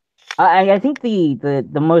 I think the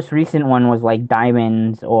most recent one was like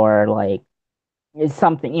diamonds, or like it's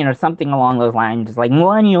something something along those lines. Like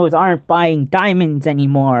millennials aren't buying diamonds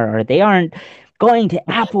anymore, or they aren't going to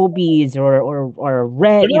Applebee's or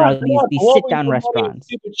Red, these sit down restaurants.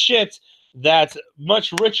 Stupid shit that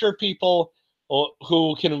much richer people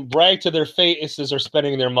who can brag to their faces are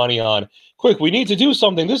spending their money on. Quick, we need to do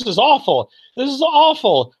something. This is awful. This is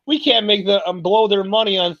awful. We can't make them blow their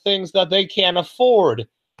money on things that they can't afford.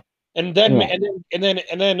 And then make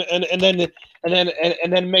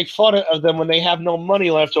fun of them when they have no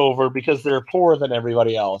money left over because they're poorer than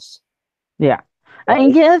everybody else. Yeah,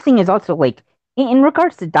 and the other thing is also like in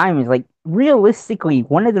regards to diamonds, like realistically,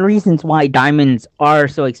 one of the reasons why diamonds are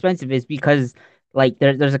so expensive is because like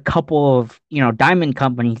there's a couple of diamond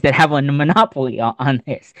companies that have a monopoly on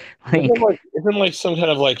this. Like, isn't like some kind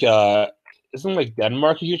of like isn't like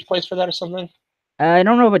Denmark a huge place for that or something? I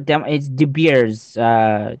don't know, but it's De Beers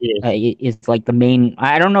is like the main.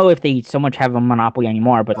 I don't know if they so much have a monopoly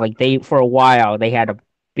anymore, but like for a while they had a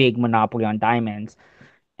big monopoly on diamonds,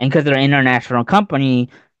 and because they're an international company,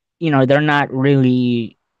 they're not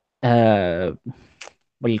really what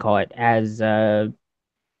do you call it, as they're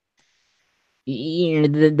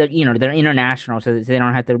international, so they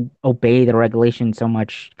don't have to obey the regulations so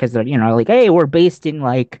much because they're like, hey, we're based in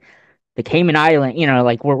like the Cayman Island,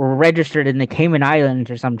 like we're registered in the Cayman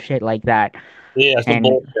Islands or some shit like that. Yeah, it's some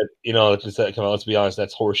bullshit. Just come on, let's be honest,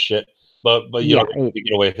 that's horse shit. But you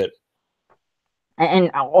get away with it.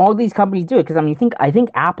 And all these companies do it because I think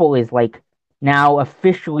Apple is like now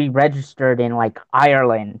officially registered in like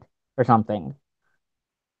Ireland or something.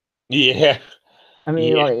 Yeah. I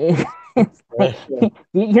mean, Yeah. like, it's like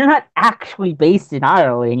you're not actually based in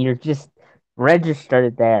Ireland. You're just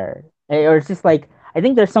registered there. Or it's just like I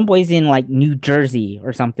think there's some place in like New Jersey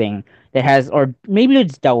or something that has, or maybe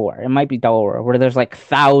it's Delaware. It might be Delaware, where there's like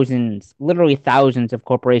thousands, literally thousands of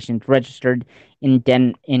corporations registered in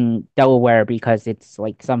Delaware because it's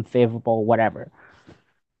like some favorable whatever.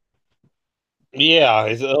 Yeah.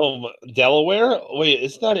 Is Delaware? Wait,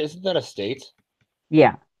 isn't that a state?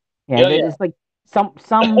 Yeah, yeah. Yeah, yeah. There's like some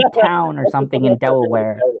town or something in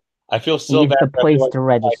Delaware I feel so is bad the for place everyone. to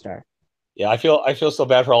register. Yeah, I feel so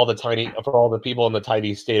bad for all the people in the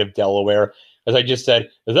tiny state of Delaware. As I just said,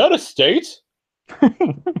 is that a state?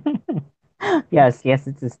 Yes, yes,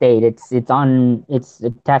 it's a state. It's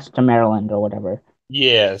attached to Maryland or whatever.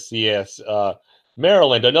 Yes, yes.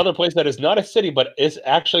 Maryland, another place that is not a city but is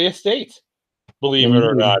actually a state. Believe it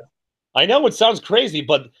or Indeed. not. I know it sounds crazy,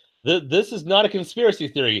 but this is not a conspiracy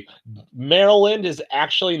theory. Maryland is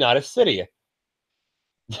actually not a city.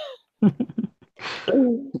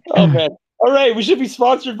 Oh man! All right, we should be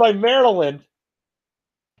sponsored by Maryland.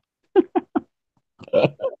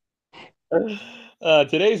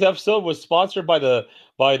 Today's episode was sponsored by the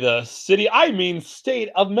city, I mean state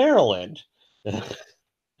of Maryland.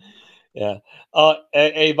 Yeah.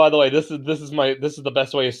 Hey, by the way, this is the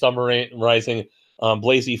best way of summarizing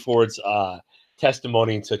Blasey Ford's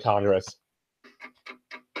testimony to Congress.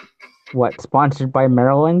 What, sponsored by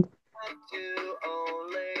Maryland? To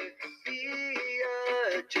only be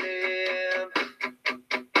a dream.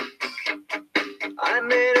 I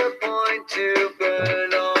made a point to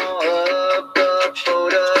burn all of the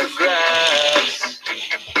photographs.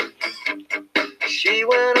 She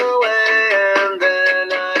went away and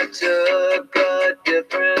then I took a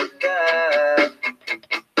different path.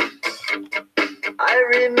 I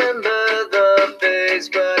remember the face,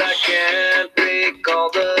 but I can't recall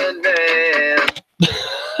the name.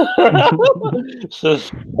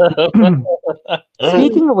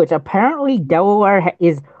 Speaking of which, apparently Delaware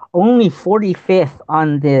is only 45th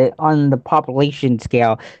on the population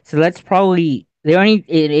scale. So that's probably the only.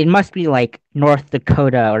 It must be like North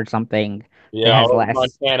Dakota or something that Yeah, has or less.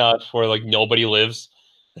 Montana, where like nobody lives.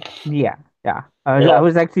 Yeah, yeah. I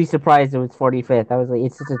was actually surprised it was 45th. I was like,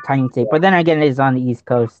 it's such a tiny state. But then again, it is on the East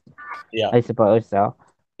Coast, Yeah, I suppose. So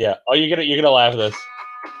yeah. Oh, you're gonna laugh at this.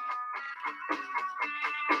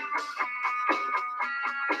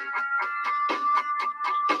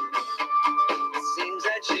 Seems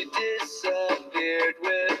that she disappeared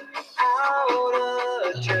without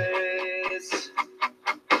a trace.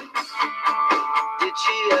 Did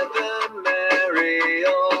she ever marry?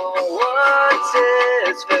 Oh, what's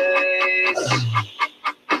his face?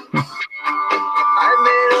 I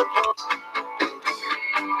made a point.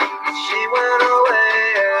 She went away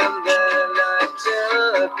and then I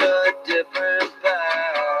took a different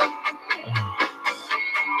path.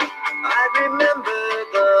 I remember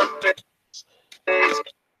the face.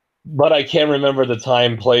 But I can't remember the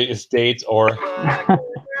time, place, dates, or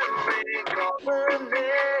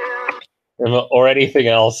anything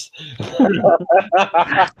else.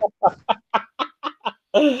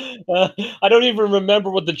 I don't even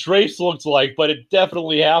remember what the trace looked like, but it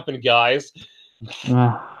definitely happened, guys.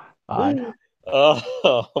 God.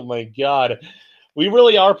 Oh my god, we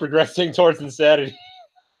really are progressing towards insanity.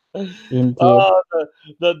 Indeed.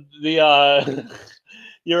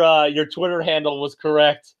 Your Twitter handle was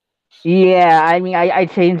correct. Yeah, I mean, I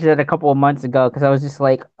changed it a couple of months ago because I was just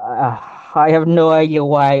like, I have no idea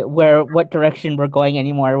what direction we're going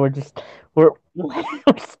anymore. We're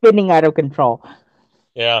spinning out of control.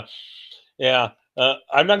 Yeah, yeah.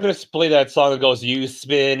 I'm not gonna play that song that goes "You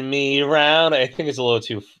Spin Me Round." I think it's a little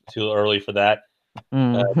too early for that.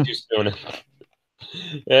 Too soon.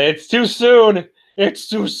 It's too soon. It's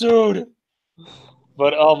too soon.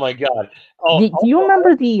 But oh my god. Do you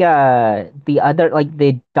remember the other, like,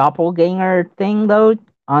 the doppelganger thing though?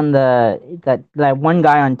 On that one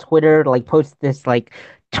guy on Twitter like posted this like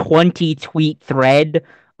 20 tweet thread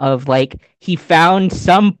of like he found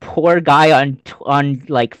some poor guy on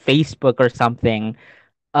like Facebook or something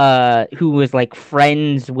who was like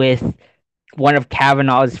friends with one of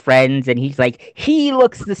Kavanaugh's friends, and he's like, he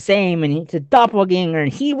looks the same and he's a doppelganger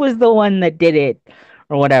and he was the one that did it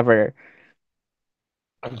or whatever.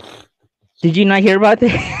 Did you not hear about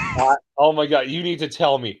that? Oh my god, you need to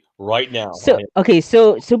tell me right now. So again, it's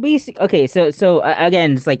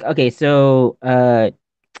like, okay, so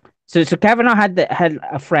Kavanaugh had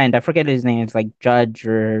a friend, I forget his name, it's like Judge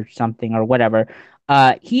or something or whatever.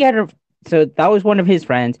 He had so that was one of his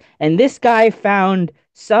friends, and this guy found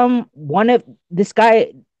the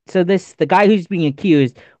guy who's being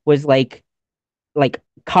accused was like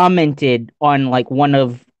commented on like one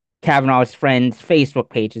of Kavanaugh's friends' Facebook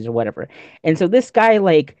pages or whatever. And so this guy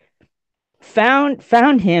like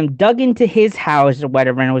found him, dug into his house or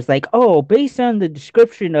whatever, and was like, "Oh, based on the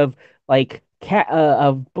description of like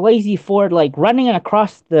of Blasey Ford like running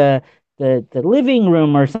across the living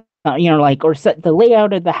room or something, like or the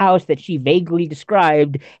layout of the house that she vaguely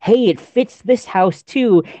described. Hey, it fits this house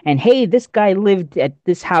too, and hey, this guy lived at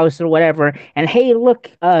this house or whatever, and hey,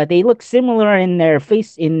 look, they look similar in their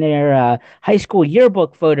high school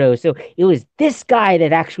yearbook photos. So it was this guy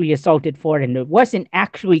that actually assaulted Ford, and it wasn't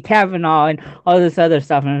actually Kavanaugh and all this other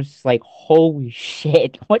stuff." And I was just like, "Holy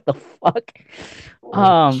shit, what the fuck?"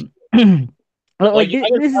 Like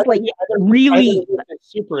this is like really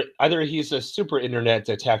either he's a super internet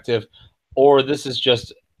detective, or this is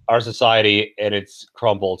just our society and it's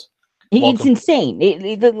crumbled. It's insane.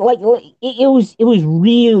 It was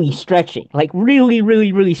really stretching, like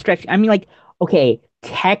really stretching. I mean, like, okay,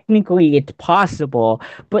 technically it's possible,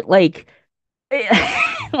 but like,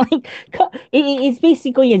 like it's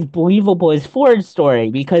basically as believable as Ford's story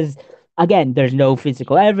because again, there's no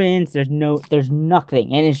physical evidence, there's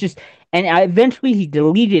nothing, and it's just. And eventually he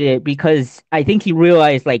deleted it because I think he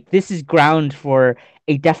realized like this is ground for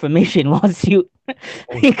a defamation lawsuit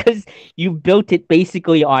because you built it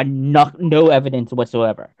basically on no evidence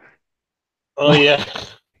whatsoever. Oh yeah.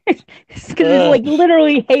 Because it's like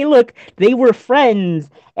literally, hey, look, they were friends,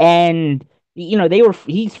 and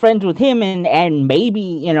he's friends with him, and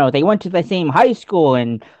maybe they went to the same high school,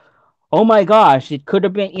 and oh my gosh, it could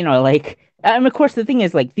have been like. And of course, the thing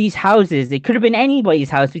is, like these houses, it could have been anybody's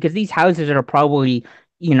house because these houses are probably,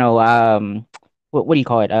 what do you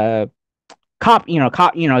call it?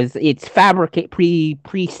 It's fabricate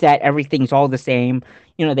preset. Everything's all the same.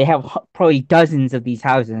 They have probably dozens of these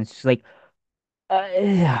houses. It's just like,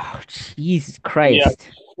 Jesus Christ.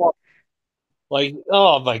 Yeah. Like,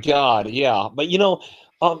 oh my God, yeah. But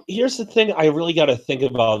here's the thing I really got to think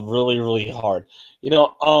about really, really hard.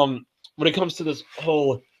 When it comes to this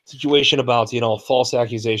whole situation about false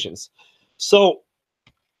accusations. So,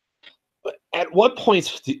 at what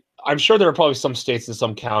point? I'm sure there are probably some states and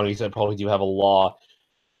some counties that probably do have a law.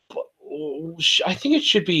 But I think it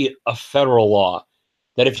should be a federal law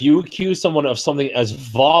that if you accuse someone of something as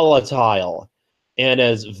volatile and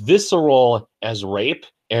as visceral as rape,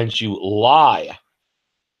 and you lie,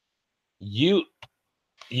 you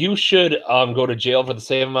should go to jail for the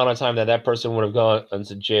same amount of time that person would have gone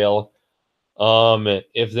into jail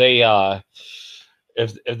if they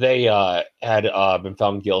had been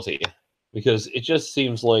found guilty, because it just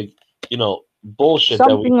seems like bullshit.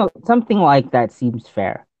 Something like that seems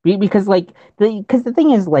fair because the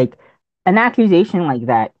thing is like an accusation like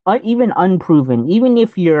that, even unproven, even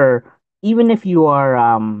if you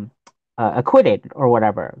are acquitted or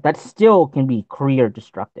whatever, that still can be career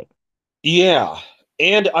destructive. Yeah.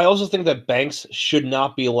 And I also think that banks should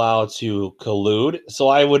not be allowed to collude. So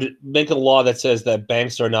I would make a law that says that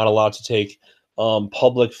banks are not allowed to take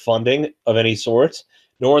public funding of any sort,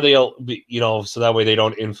 nor are they, so that way they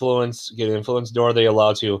don't get influenced, nor are they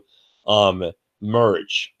allowed to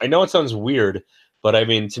merge. I know it sounds weird, but I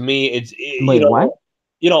mean, to me, what?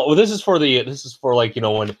 This is for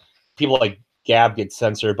when people like Gab get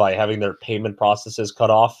censored by having their payment processes cut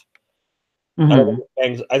off. Mm-hmm.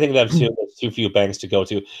 I think that's too few banks to go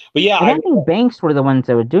to. But yeah, I think banks were the ones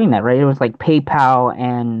that were doing that, right? It was like PayPal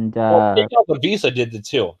and PayPal, but Visa did it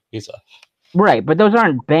too. Visa. Right, but those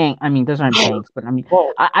aren't banks. But I mean,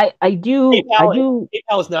 I do.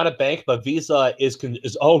 PayPal is not a bank, but Visa is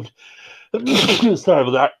owned. Sorry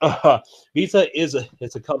about that. Visa is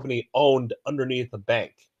a company owned underneath a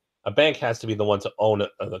bank. A bank has to be the one to own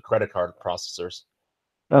the credit card processors.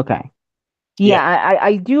 Okay. Yeah.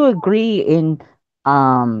 I do agree in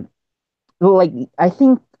like I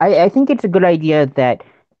think it's a good idea that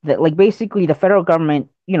like basically the federal government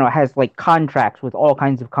has like contracts with all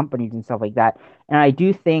kinds of companies and stuff like that, and I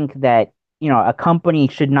do think that a company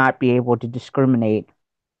should not be able to discriminate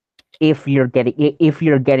if you're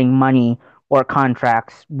getting money or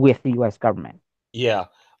contracts with the U.S. government. Yeah.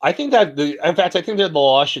 I think that I think that the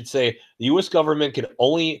law should say the U.S. government can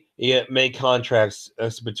only make contracts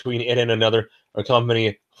between it and another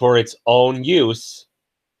company for its own use,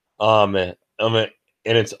 in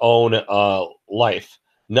its own life,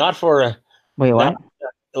 not for. Wait, what?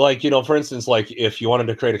 Like for instance, like if you wanted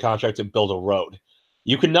to create a contract to build a road,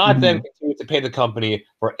 you could not then continue to pay the company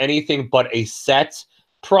for anything but a set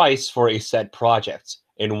price for a set project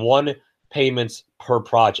and one payment per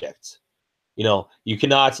project. You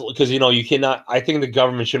cannot, because you cannot. I think the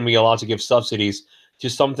government shouldn't be allowed to give subsidies to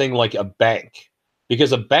something like a bank,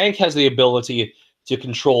 because a bank has the ability to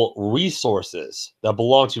control resources that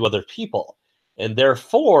belong to other people. And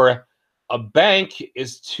therefore, a bank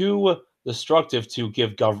is too destructive to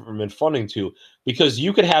give government funding to, because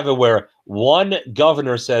you could have it where one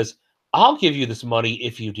governor says, I'll give you this money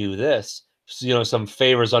if you do this. So, some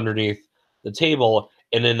favors underneath the table.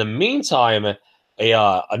 And in the meantime,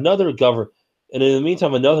 another governor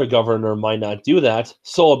might not do that.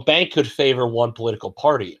 So a bank could favor one political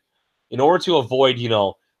party in order to avoid,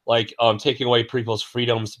 taking away people's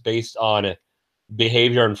freedoms based on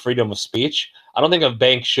behavior and freedom of speech. I don't think a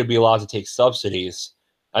bank should be allowed to take subsidies.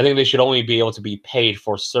 I think they should only be able to be paid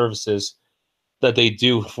for services that they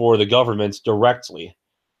do for the government directly.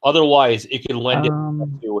 Otherwise, it could lend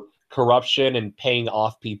to corruption and paying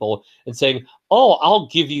off people and saying, oh, I'll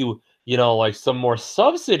give you, some more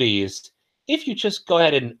subsidies if you just go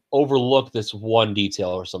ahead and overlook this one detail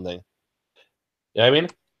or something. You know what I mean?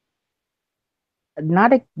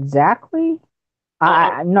 Not exactly.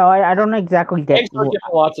 No, I don't exactly get. Banks are given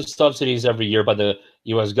lots of subsidies every year by the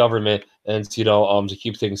U.S. government, and to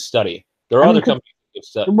keep things steady. There are other companies.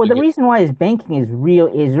 Well, the reason why is banking is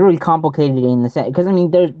really complicated in the sense, because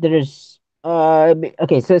there's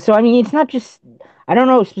okay, so it's not just, I don't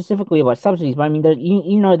know specifically about subsidies, but there's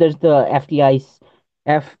there's the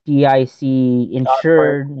FDIC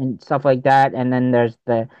insured and stuff like that, and then there's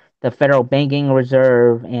the Federal Banking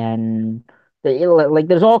Reserve, and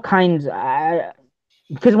there's all kinds.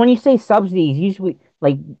 Because when you say subsidies, usually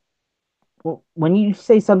when you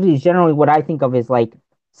say subsidies, generally what I think of is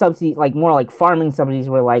subsidies, more like farming subsidies,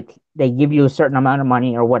 where they give you a certain amount of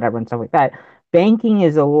money or whatever and stuff like that. Banking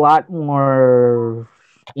is a lot more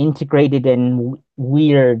integrated and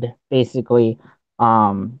weird, basically,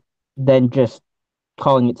 than just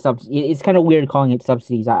calling it subsidies. It's kind of weird calling it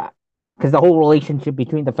subsidies, because the whole relationship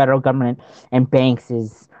between the federal government and banks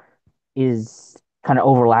is kind of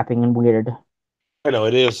overlapping and weird. I know,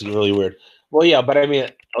 it is really weird. Well, yeah, but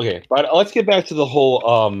okay, but let's get back to the whole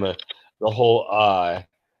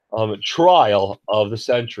trial of the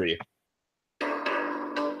century.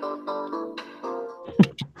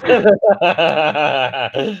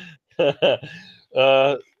 I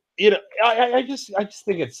just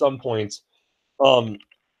think at some point,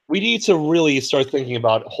 we need to really start thinking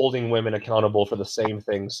about holding women accountable for the same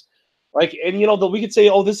things. We could say,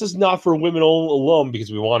 oh, this is not for women alone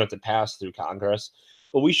because we want it to pass through Congress.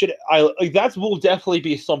 But we should, that will definitely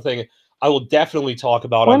be something I will definitely talk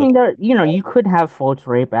about. Well, you could have false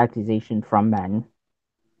rape accusation from men.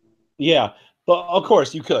 Yeah, but of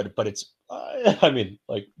course you could, but it's,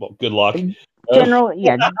 good luck.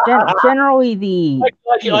 Generally, the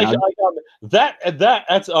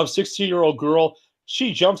that's a 16-year-old girl.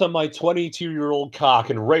 She jumped on my 22-year-old cock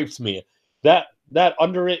and raped me. That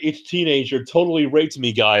underage teenager totally raped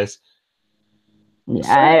me, guys.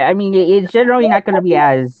 Yeah, it's generally not going to be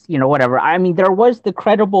as, whatever. There was the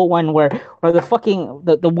credible one where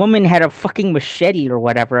the woman had a fucking machete or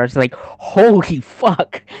whatever. I was like, holy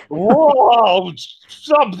fuck. Whoa!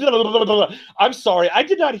 I'm sorry, I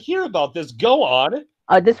did not hear about this. Go on.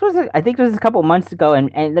 I think it was a couple months ago,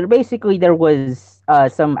 and there was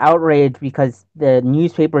some outrage because the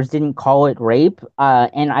newspapers didn't call it rape,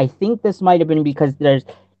 and I think this might have been because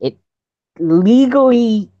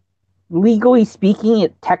legally speaking,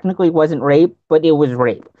 it technically wasn't rape, but it was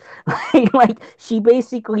rape. She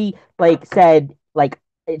basically said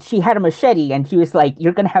she had a machete and she was like,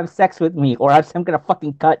 "You're gonna have sex with me, or else I'm gonna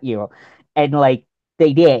fucking cut you," and they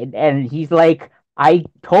did, and he's like, "I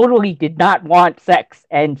totally did not want sex,"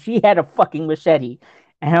 and she had a fucking machete,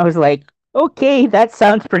 and I was like, "Okay, that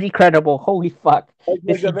sounds pretty credible." Holy fuck,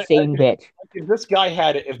 this insane bitch. If this guy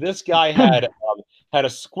had had a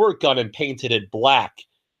squirt gun and painted it black,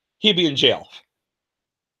 he'd be in jail,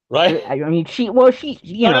 right? She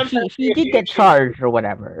did get charged or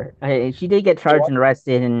whatever. She did get charged and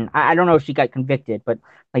arrested, and I don't know if she got convicted, but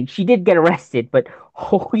she did get arrested. But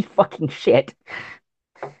holy fucking shit!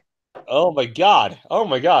 Oh my god! Well,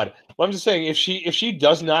 I'm just saying, if she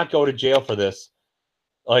does not go to jail for this,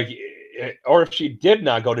 or if she did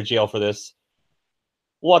not go to jail for this,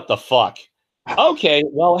 what the fuck? Okay,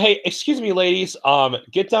 well, hey, excuse me, ladies.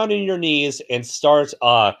 Get down on your knees and start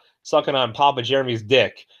sucking on Papa Jeremy's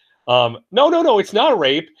dick. No, it's not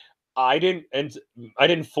rape. I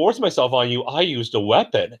didn't force myself on you. I used a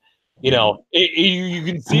weapon. You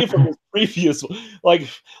can see it from his previous, what the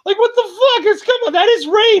fuck? Come on, that is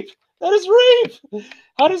rape. That is rape.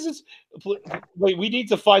 How does this? Wait, we need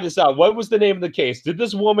to find this out. What was the name of the case? Did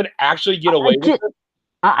this woman actually get away with it?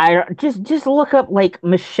 I just look up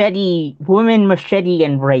machete, woman machete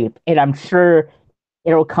and rape, and I'm sure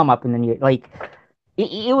it'll come up in the news.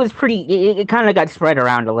 It was pretty. It kind of got spread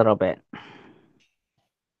around a little bit.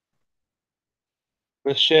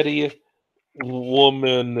 Machete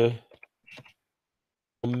woman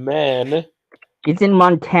man. It's in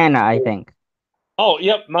Montana, I think. Oh,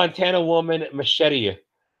 yep, Montana woman machete.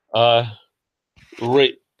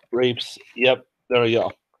 Rapes. Yep, there we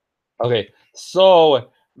go. Okay,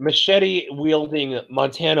 so machete wielding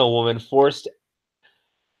Montana woman forced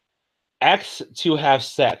ex to have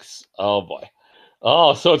sex. Oh boy.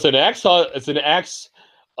 Oh, so it's an ex. It's an ex.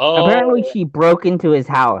 Oh, Apparently, she broke into his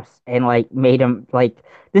house and like made him like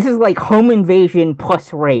this is like home invasion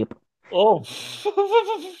plus rape. oh,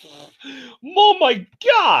 oh my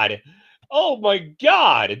god! Oh my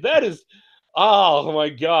god! That is. Oh my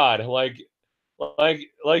god! The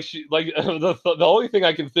only thing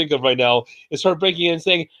I can think of right now is her breaking in and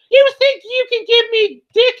saying, "You think you can give me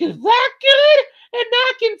dick that good and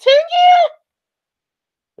not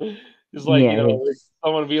continue?" Just like Yeah, like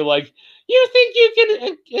someone be like, "You think you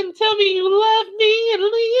can tell me you love me and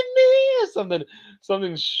leave me?" Or something.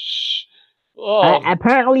 Oh,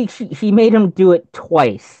 apparently she made him do it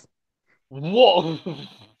twice, whoa!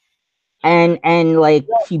 and like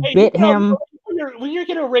she Hey, bit him. when you're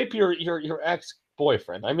gonna rape your ex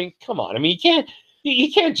boyfriend, I mean, come on. I mean,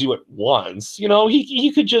 you can't do it once.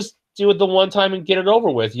 He could just do it the one time and get it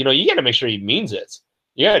over with. You got to make sure he means it.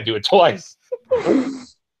 You got to do it twice. Oh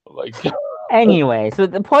my god. Anyway, so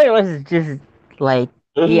the point was just like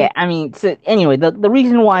yeah, I mean, so anyway, the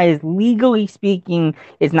reason why is legally speaking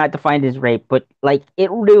is not defined as rape, but like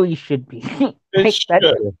it really should be. It Like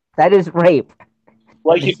should. that is rape.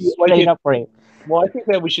 Like That if is you straight up rape. well, I think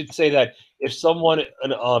that we should say that if someone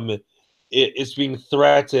is being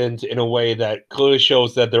threatened in a way that clearly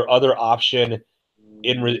shows that their other option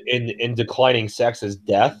in declining sex is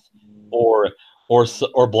death or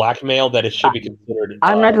blackmail, that it should be considered.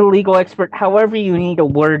 I'm not a legal expert, however you need to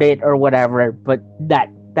word it or whatever, but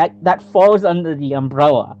that falls under the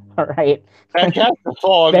umbrella, all right? That has to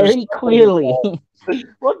fall under Very clearly.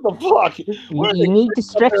 What the fuck? You need to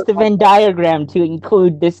stretch the Venn diagram to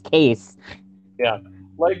include this case. Yeah.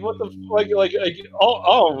 Like what the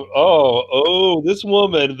this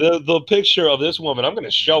woman, the picture of this woman, I'm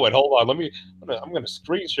gonna show it. Hold on, I'm gonna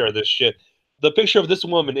screen share this shit. The picture of this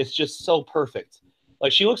woman is just so perfect.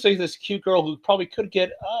 Like she looks like this cute girl who probably could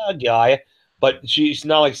get a guy, but she's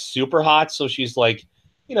not like super hot, so she's like,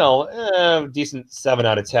 decent 7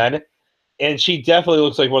 out of 10. And she definitely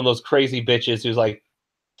looks like one of those crazy bitches who's like,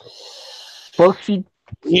 well, she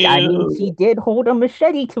did hold a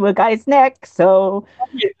machete to a guy's neck, so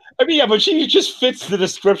I mean, yeah, but she just fits the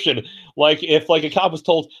description. Like if a cop was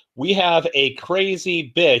told, "We have a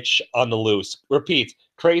crazy bitch on the loose." Repeat,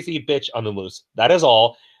 crazy bitch on the loose. That is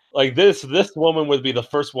all. Like this woman would be the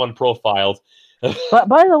first one profiled. But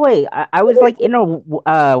by the way, I was like in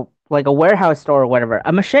a like a warehouse store or whatever.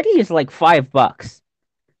 A machete is like $5.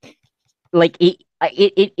 Like it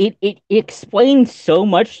explains so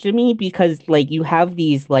much to me because like you have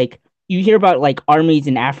these like you hear about like armies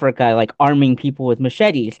in Africa like arming people with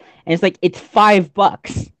machetes and it's like it's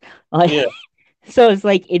 $5 like Yeah. so it's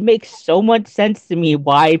like it makes so much sense to me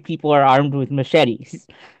why people are armed with machetes.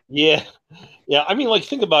 Yeah. I mean, like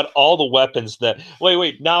think about all the weapons that.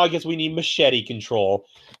 Wait. Now I guess we need machete control.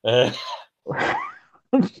 I'm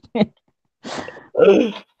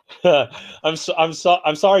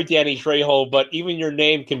sorry, Danny Trejo, but even your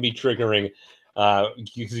name can be triggering.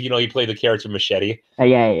 Because you play the character Machete.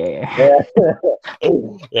 Yeah.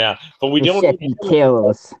 Yeah, but we don't. Machete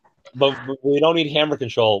kills. But we don't need hammer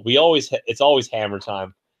control. It's always hammer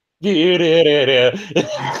time.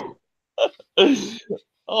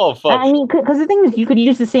 Oh fuck! I mean, because the thing is, you could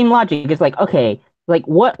use the same logic. It's like, okay, like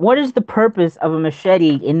what is the purpose of a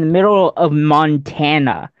machete in the middle of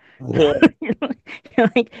Montana?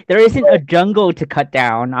 Like there isn't a jungle to cut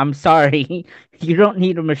down. I'm sorry, you don't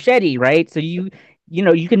need a machete, right? So you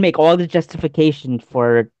can make all the justification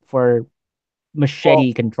for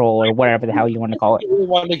machete control or whatever the hell you want to call it. You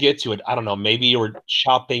wanted to get to it. I don't know. Maybe you were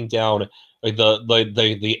chopping down like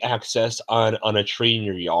the access on a tree in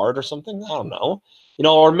your yard or something. I don't know.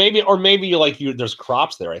 Or maybe there's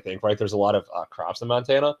crops there. I think right. There's a lot of crops in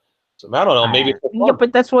Montana. So I don't know. Maybe yeah,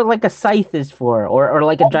 but that's what like a scythe is for, or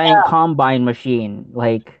like a giant combine machine.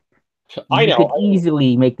 Like I know. You could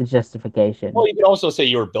easily make the justification. Well, you could also say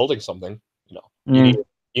you were building something. You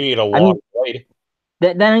need a long blade.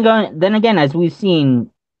 Then again, as we've seen,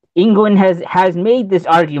 England has made this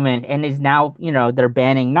argument and is now they're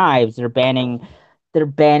banning knives. They're banning.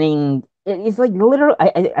 It's like literally.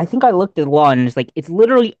 I think I looked at the law and it's like it's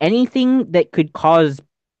literally anything that could cause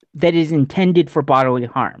that is intended for bodily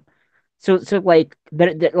harm. So like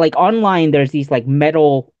like online, there's these like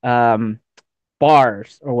metal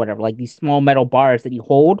bars or whatever, like these small metal bars that you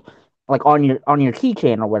hold, like on your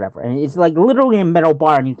keychain or whatever, and it's like literally a metal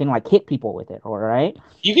bar, and you can like hit people with it. All right,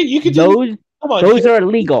 You could those come on, those are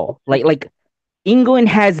illegal. Like England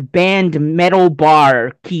has banned metal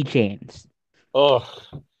bar keychains. Oh,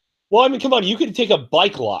 well, I mean, come on, you could take a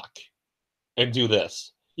bike lock and do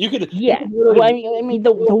this. You could, Yeah, literally- well, I mean,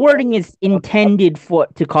 the wording is intended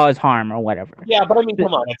to cause harm or whatever. yeah, but I mean,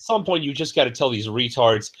 come on. At some point, you just got to tell these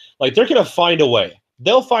retards, like, they're gonna find a way.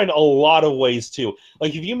 They'll find a lot of ways too.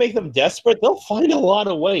 Like, if you make them desperate, they'll find a lot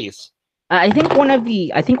of ways. I think one of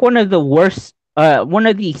the worst, one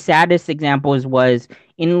of the saddest examples was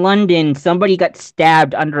in London. Somebody got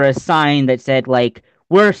stabbed under a sign that said like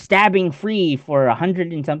 "We're stabbing free for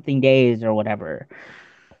 100 and something days" or whatever.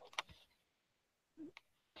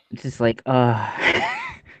 It's just like, or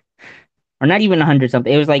not even 100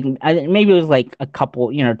 something. It was like maybe it was like a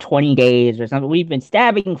couple, 20 days or something. We've been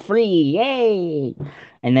stabbing free, yay!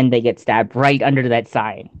 And then they get stabbed right under that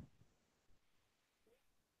sign.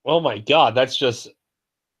 Oh my God, that's just,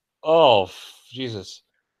 oh Jesus.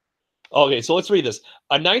 Okay, so let's read this.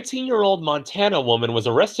 A 19-year-old Montana woman was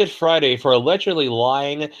arrested Friday for allegedly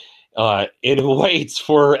lying in wait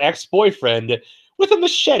for her ex-boyfriend with a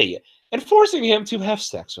machete and forcing him to have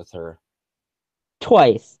sex with her.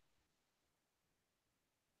 Twice.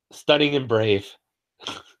 Stunning and brave.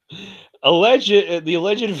 The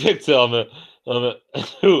alleged victim,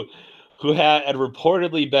 who had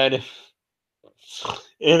reportedly been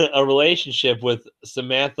in a relationship with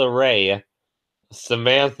Samantha Ray.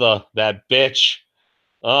 Samantha, that bitch.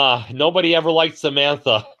 Nobody ever liked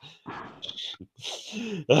Samantha.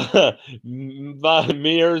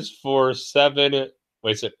 Myers for 7.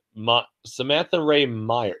 Wait, is it Samantha Ray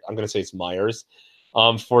Myers? I'm gonna say it's Myers.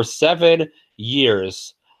 For 7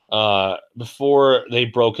 years. Before they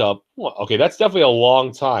broke up. Well, okay, that's definitely a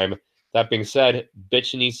long time. That being said,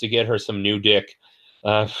 bitch needs to get her some new dick.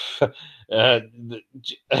 Yeah,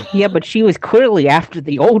 but she was clearly after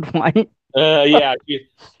the old one. Yeah,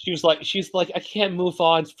 she's like, I can't move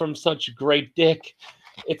on from such great dick.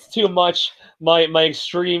 It's too much. My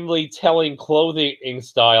extremely telling clothing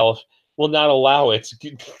style will not allow it.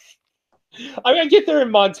 I mean, I get there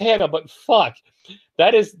in Montana, but fuck.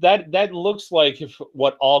 That looks like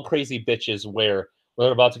what all crazy bitches wear when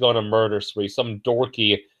they're about to go on a murder spree. Some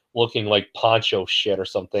dorky looking like poncho shit or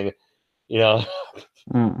something. You know?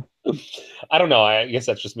 I don't know. I guess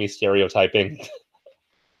that's just me stereotyping.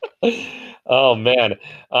 Oh man.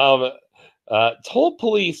 Told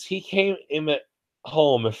police he came in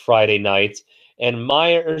home Friday night and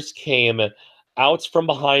Myers came out from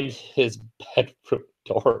behind his bedroom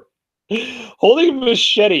door holding a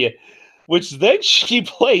machete, which then she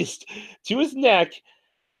placed to his neck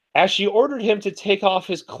as she ordered him to take off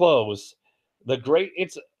his clothes. The Great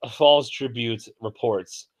Falls Tribune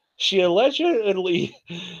reports. She allegedly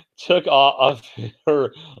took off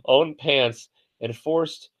her own pants and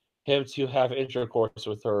forced him to have intercourse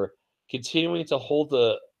with her, continuing to hold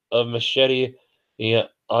a machete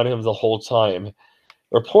on him the whole time.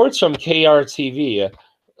 Reports KRTV.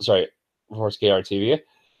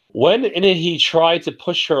 When he tried to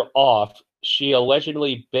push her off, she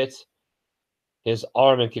allegedly bit his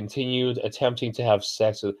arm and continued attempting to have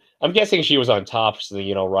sex with. I'm guessing she was on top,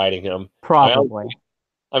 riding him. Probably.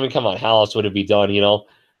 I mean, come on, how else would it be done,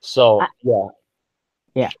 So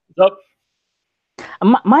yeah. So,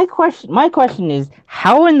 my question is,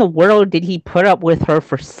 how in the world did he put up with her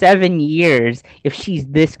for 7 years if she's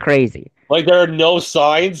this crazy? Like, there are no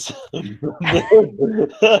signs.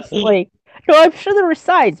 Like, no, I'm sure there were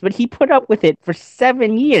signs, but he put up with it for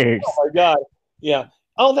 7 years. Oh my God! Yeah.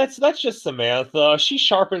 Oh, that's just Samantha. She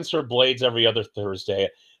sharpens her blades every other Thursday.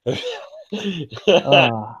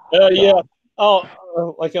 Yeah. Oh,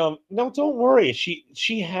 no, don't worry.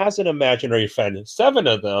 She has an imaginary friend, 7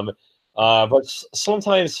 of them. But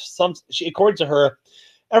sometimes according to her,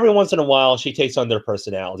 every once in a while she takes on their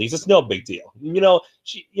personalities. It's no big deal.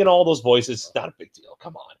 All those voices, it's not a big deal.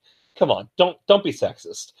 Come on. Don't be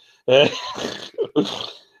sexist. Then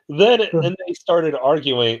they started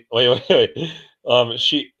arguing. Wait. Okay.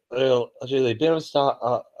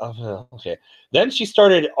 Then she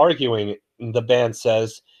started arguing. The band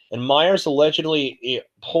says, and Myers allegedly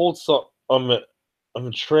pulled some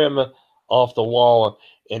trim off the wall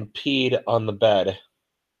and peed on the bed.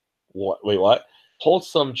 What? Wait, what? Pulled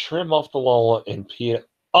some trim off the wall and peed.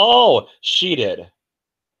 Oh, she did.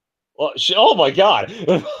 Well, oh my God.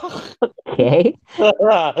 Okay.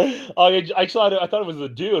 I thought it was the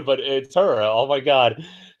dude, but it's her. Oh my God.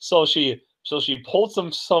 So she pulled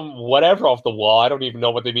some whatever off the wall. I don't even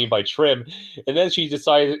know what they mean by trim. And then she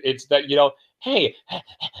decided it's that, hey,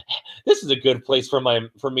 this is a good place for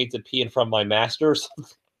me to pee in front of my masters.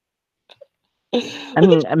 I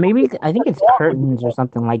mean, maybe I think it's curtains or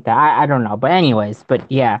something like that. I don't know, but anyways, but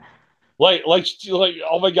yeah. Like,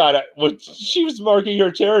 oh my god! She was marking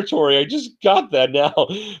her territory. I just got that now.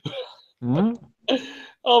 Hmm?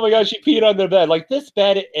 Oh my god! She peed on their bed. Like this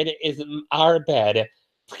bed, and it is our bed.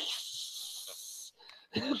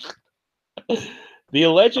 The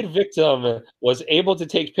alleged victim was able to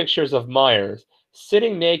take pictures of Myers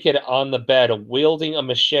sitting naked on the bed, wielding a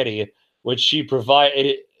machete, which he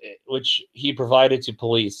provided to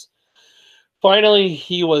police. Finally,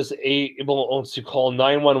 he was able to call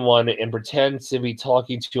 911 and pretend to be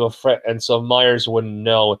talking to a friend, and so Myers wouldn't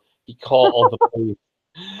know. He called the police.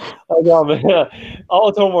 Oh, no, man.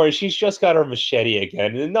 Oh, don't worry. She's just got her machete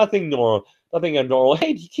again. Nothing normal. Nothing abnormal.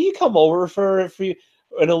 Hey, can you come over for you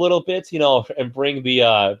in a little bit? And bring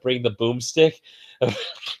the boomstick.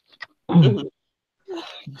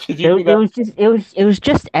 Did you think that? It was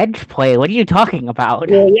just edge play. What are you talking about?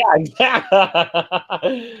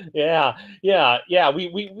 Yeah. Yeah.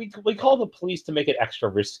 We call the police to make it extra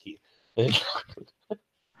risky.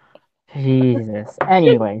 Jesus.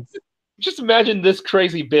 Anyways. Just imagine this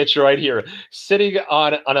crazy bitch right here sitting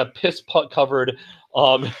on a piss covered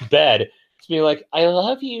bed. It's being like, I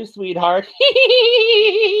love you, sweetheart.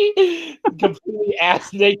 Completely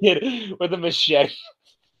ass naked with a machete.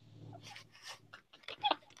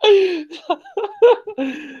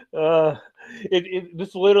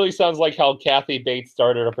 This literally sounds like how Kathy Bates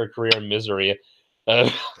started up her career in Misery.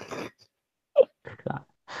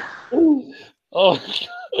 Oh,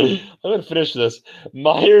 I'm gonna finish this.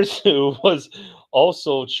 Myers, who was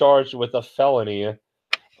also charged with a felony,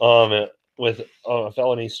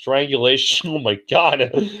 felony strangulation. Oh my god!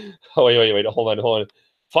 Oh wait, hold on.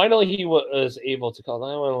 Finally, he was able to call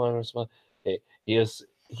 911.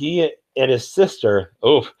 He and his sister.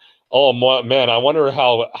 Oh man! I wonder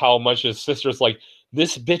how much his sister's like.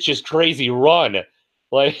 This bitch is crazy. Run!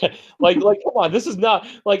 Like, come on. This is not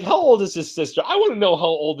like, how old is his sister? I want to know how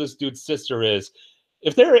old this dude's sister is.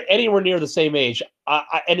 If they're anywhere near the same age,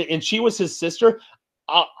 and she was his sister,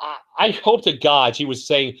 I hope to God she was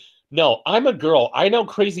saying, no, I'm a girl. I know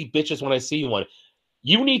crazy bitches when I see one.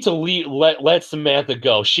 You need to let Samantha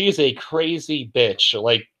go. She is a crazy bitch.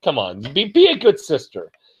 Like, come on, be a good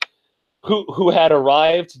sister. Who had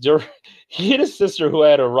arrived during he and his sister who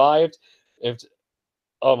had arrived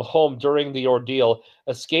home during the ordeal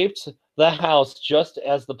escaped the house just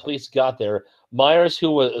as the police got there. Myers,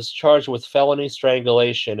 who was charged with felony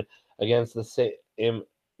strangulation against the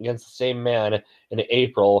same man in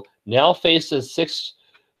April, now faces six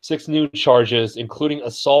new charges, including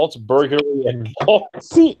assault, burglary, and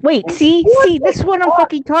See, this is what I'm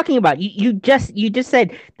fucking talking about. You just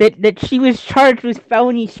said that she was charged with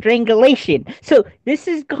felony strangulation. So this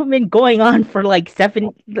has been going on for like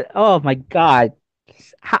 7. Oh my god.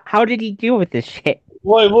 How did he deal with this shit?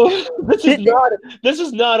 Well, this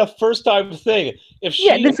is not a first time thing. This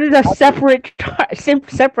is a separate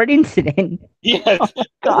incident. Yes, oh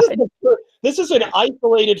god. This is an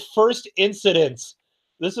isolated first incident.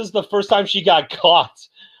 This is the first time she got caught.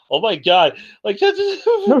 Oh my god! Like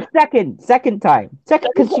no, second time,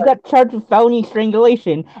 because she got charged with felony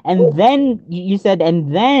strangulation, and then you said,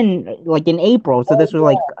 and then like in April, so this was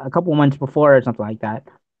like a couple months before or something like that.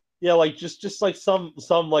 Yeah, like just like some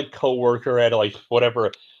like coworker at like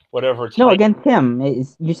whatever. No, against him.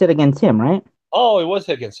 You said against him, right? Oh, it was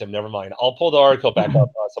against him. Never mind. I'll pull the article back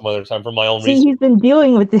up some other time for my own research. He's been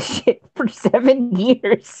dealing with this shit for 7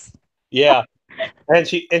 years. Yeah, and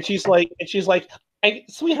she's like,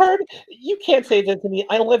 sweetheart, you can't say that to me.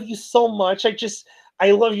 I love you so much.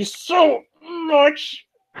 I love you so much.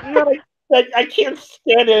 I can't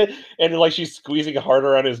stand it. And like she's squeezing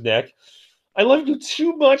harder on his neck. I love you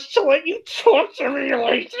too much to let you talk to me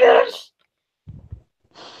like this.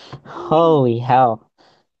 Holy hell.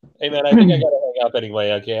 Hey man, I think I gotta hang up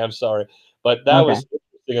anyway. Okay, I'm sorry. But that was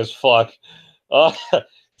interesting as fuck.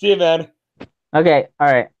 See you, man. Okay,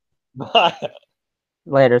 alright. Bye.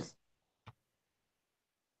 Laters.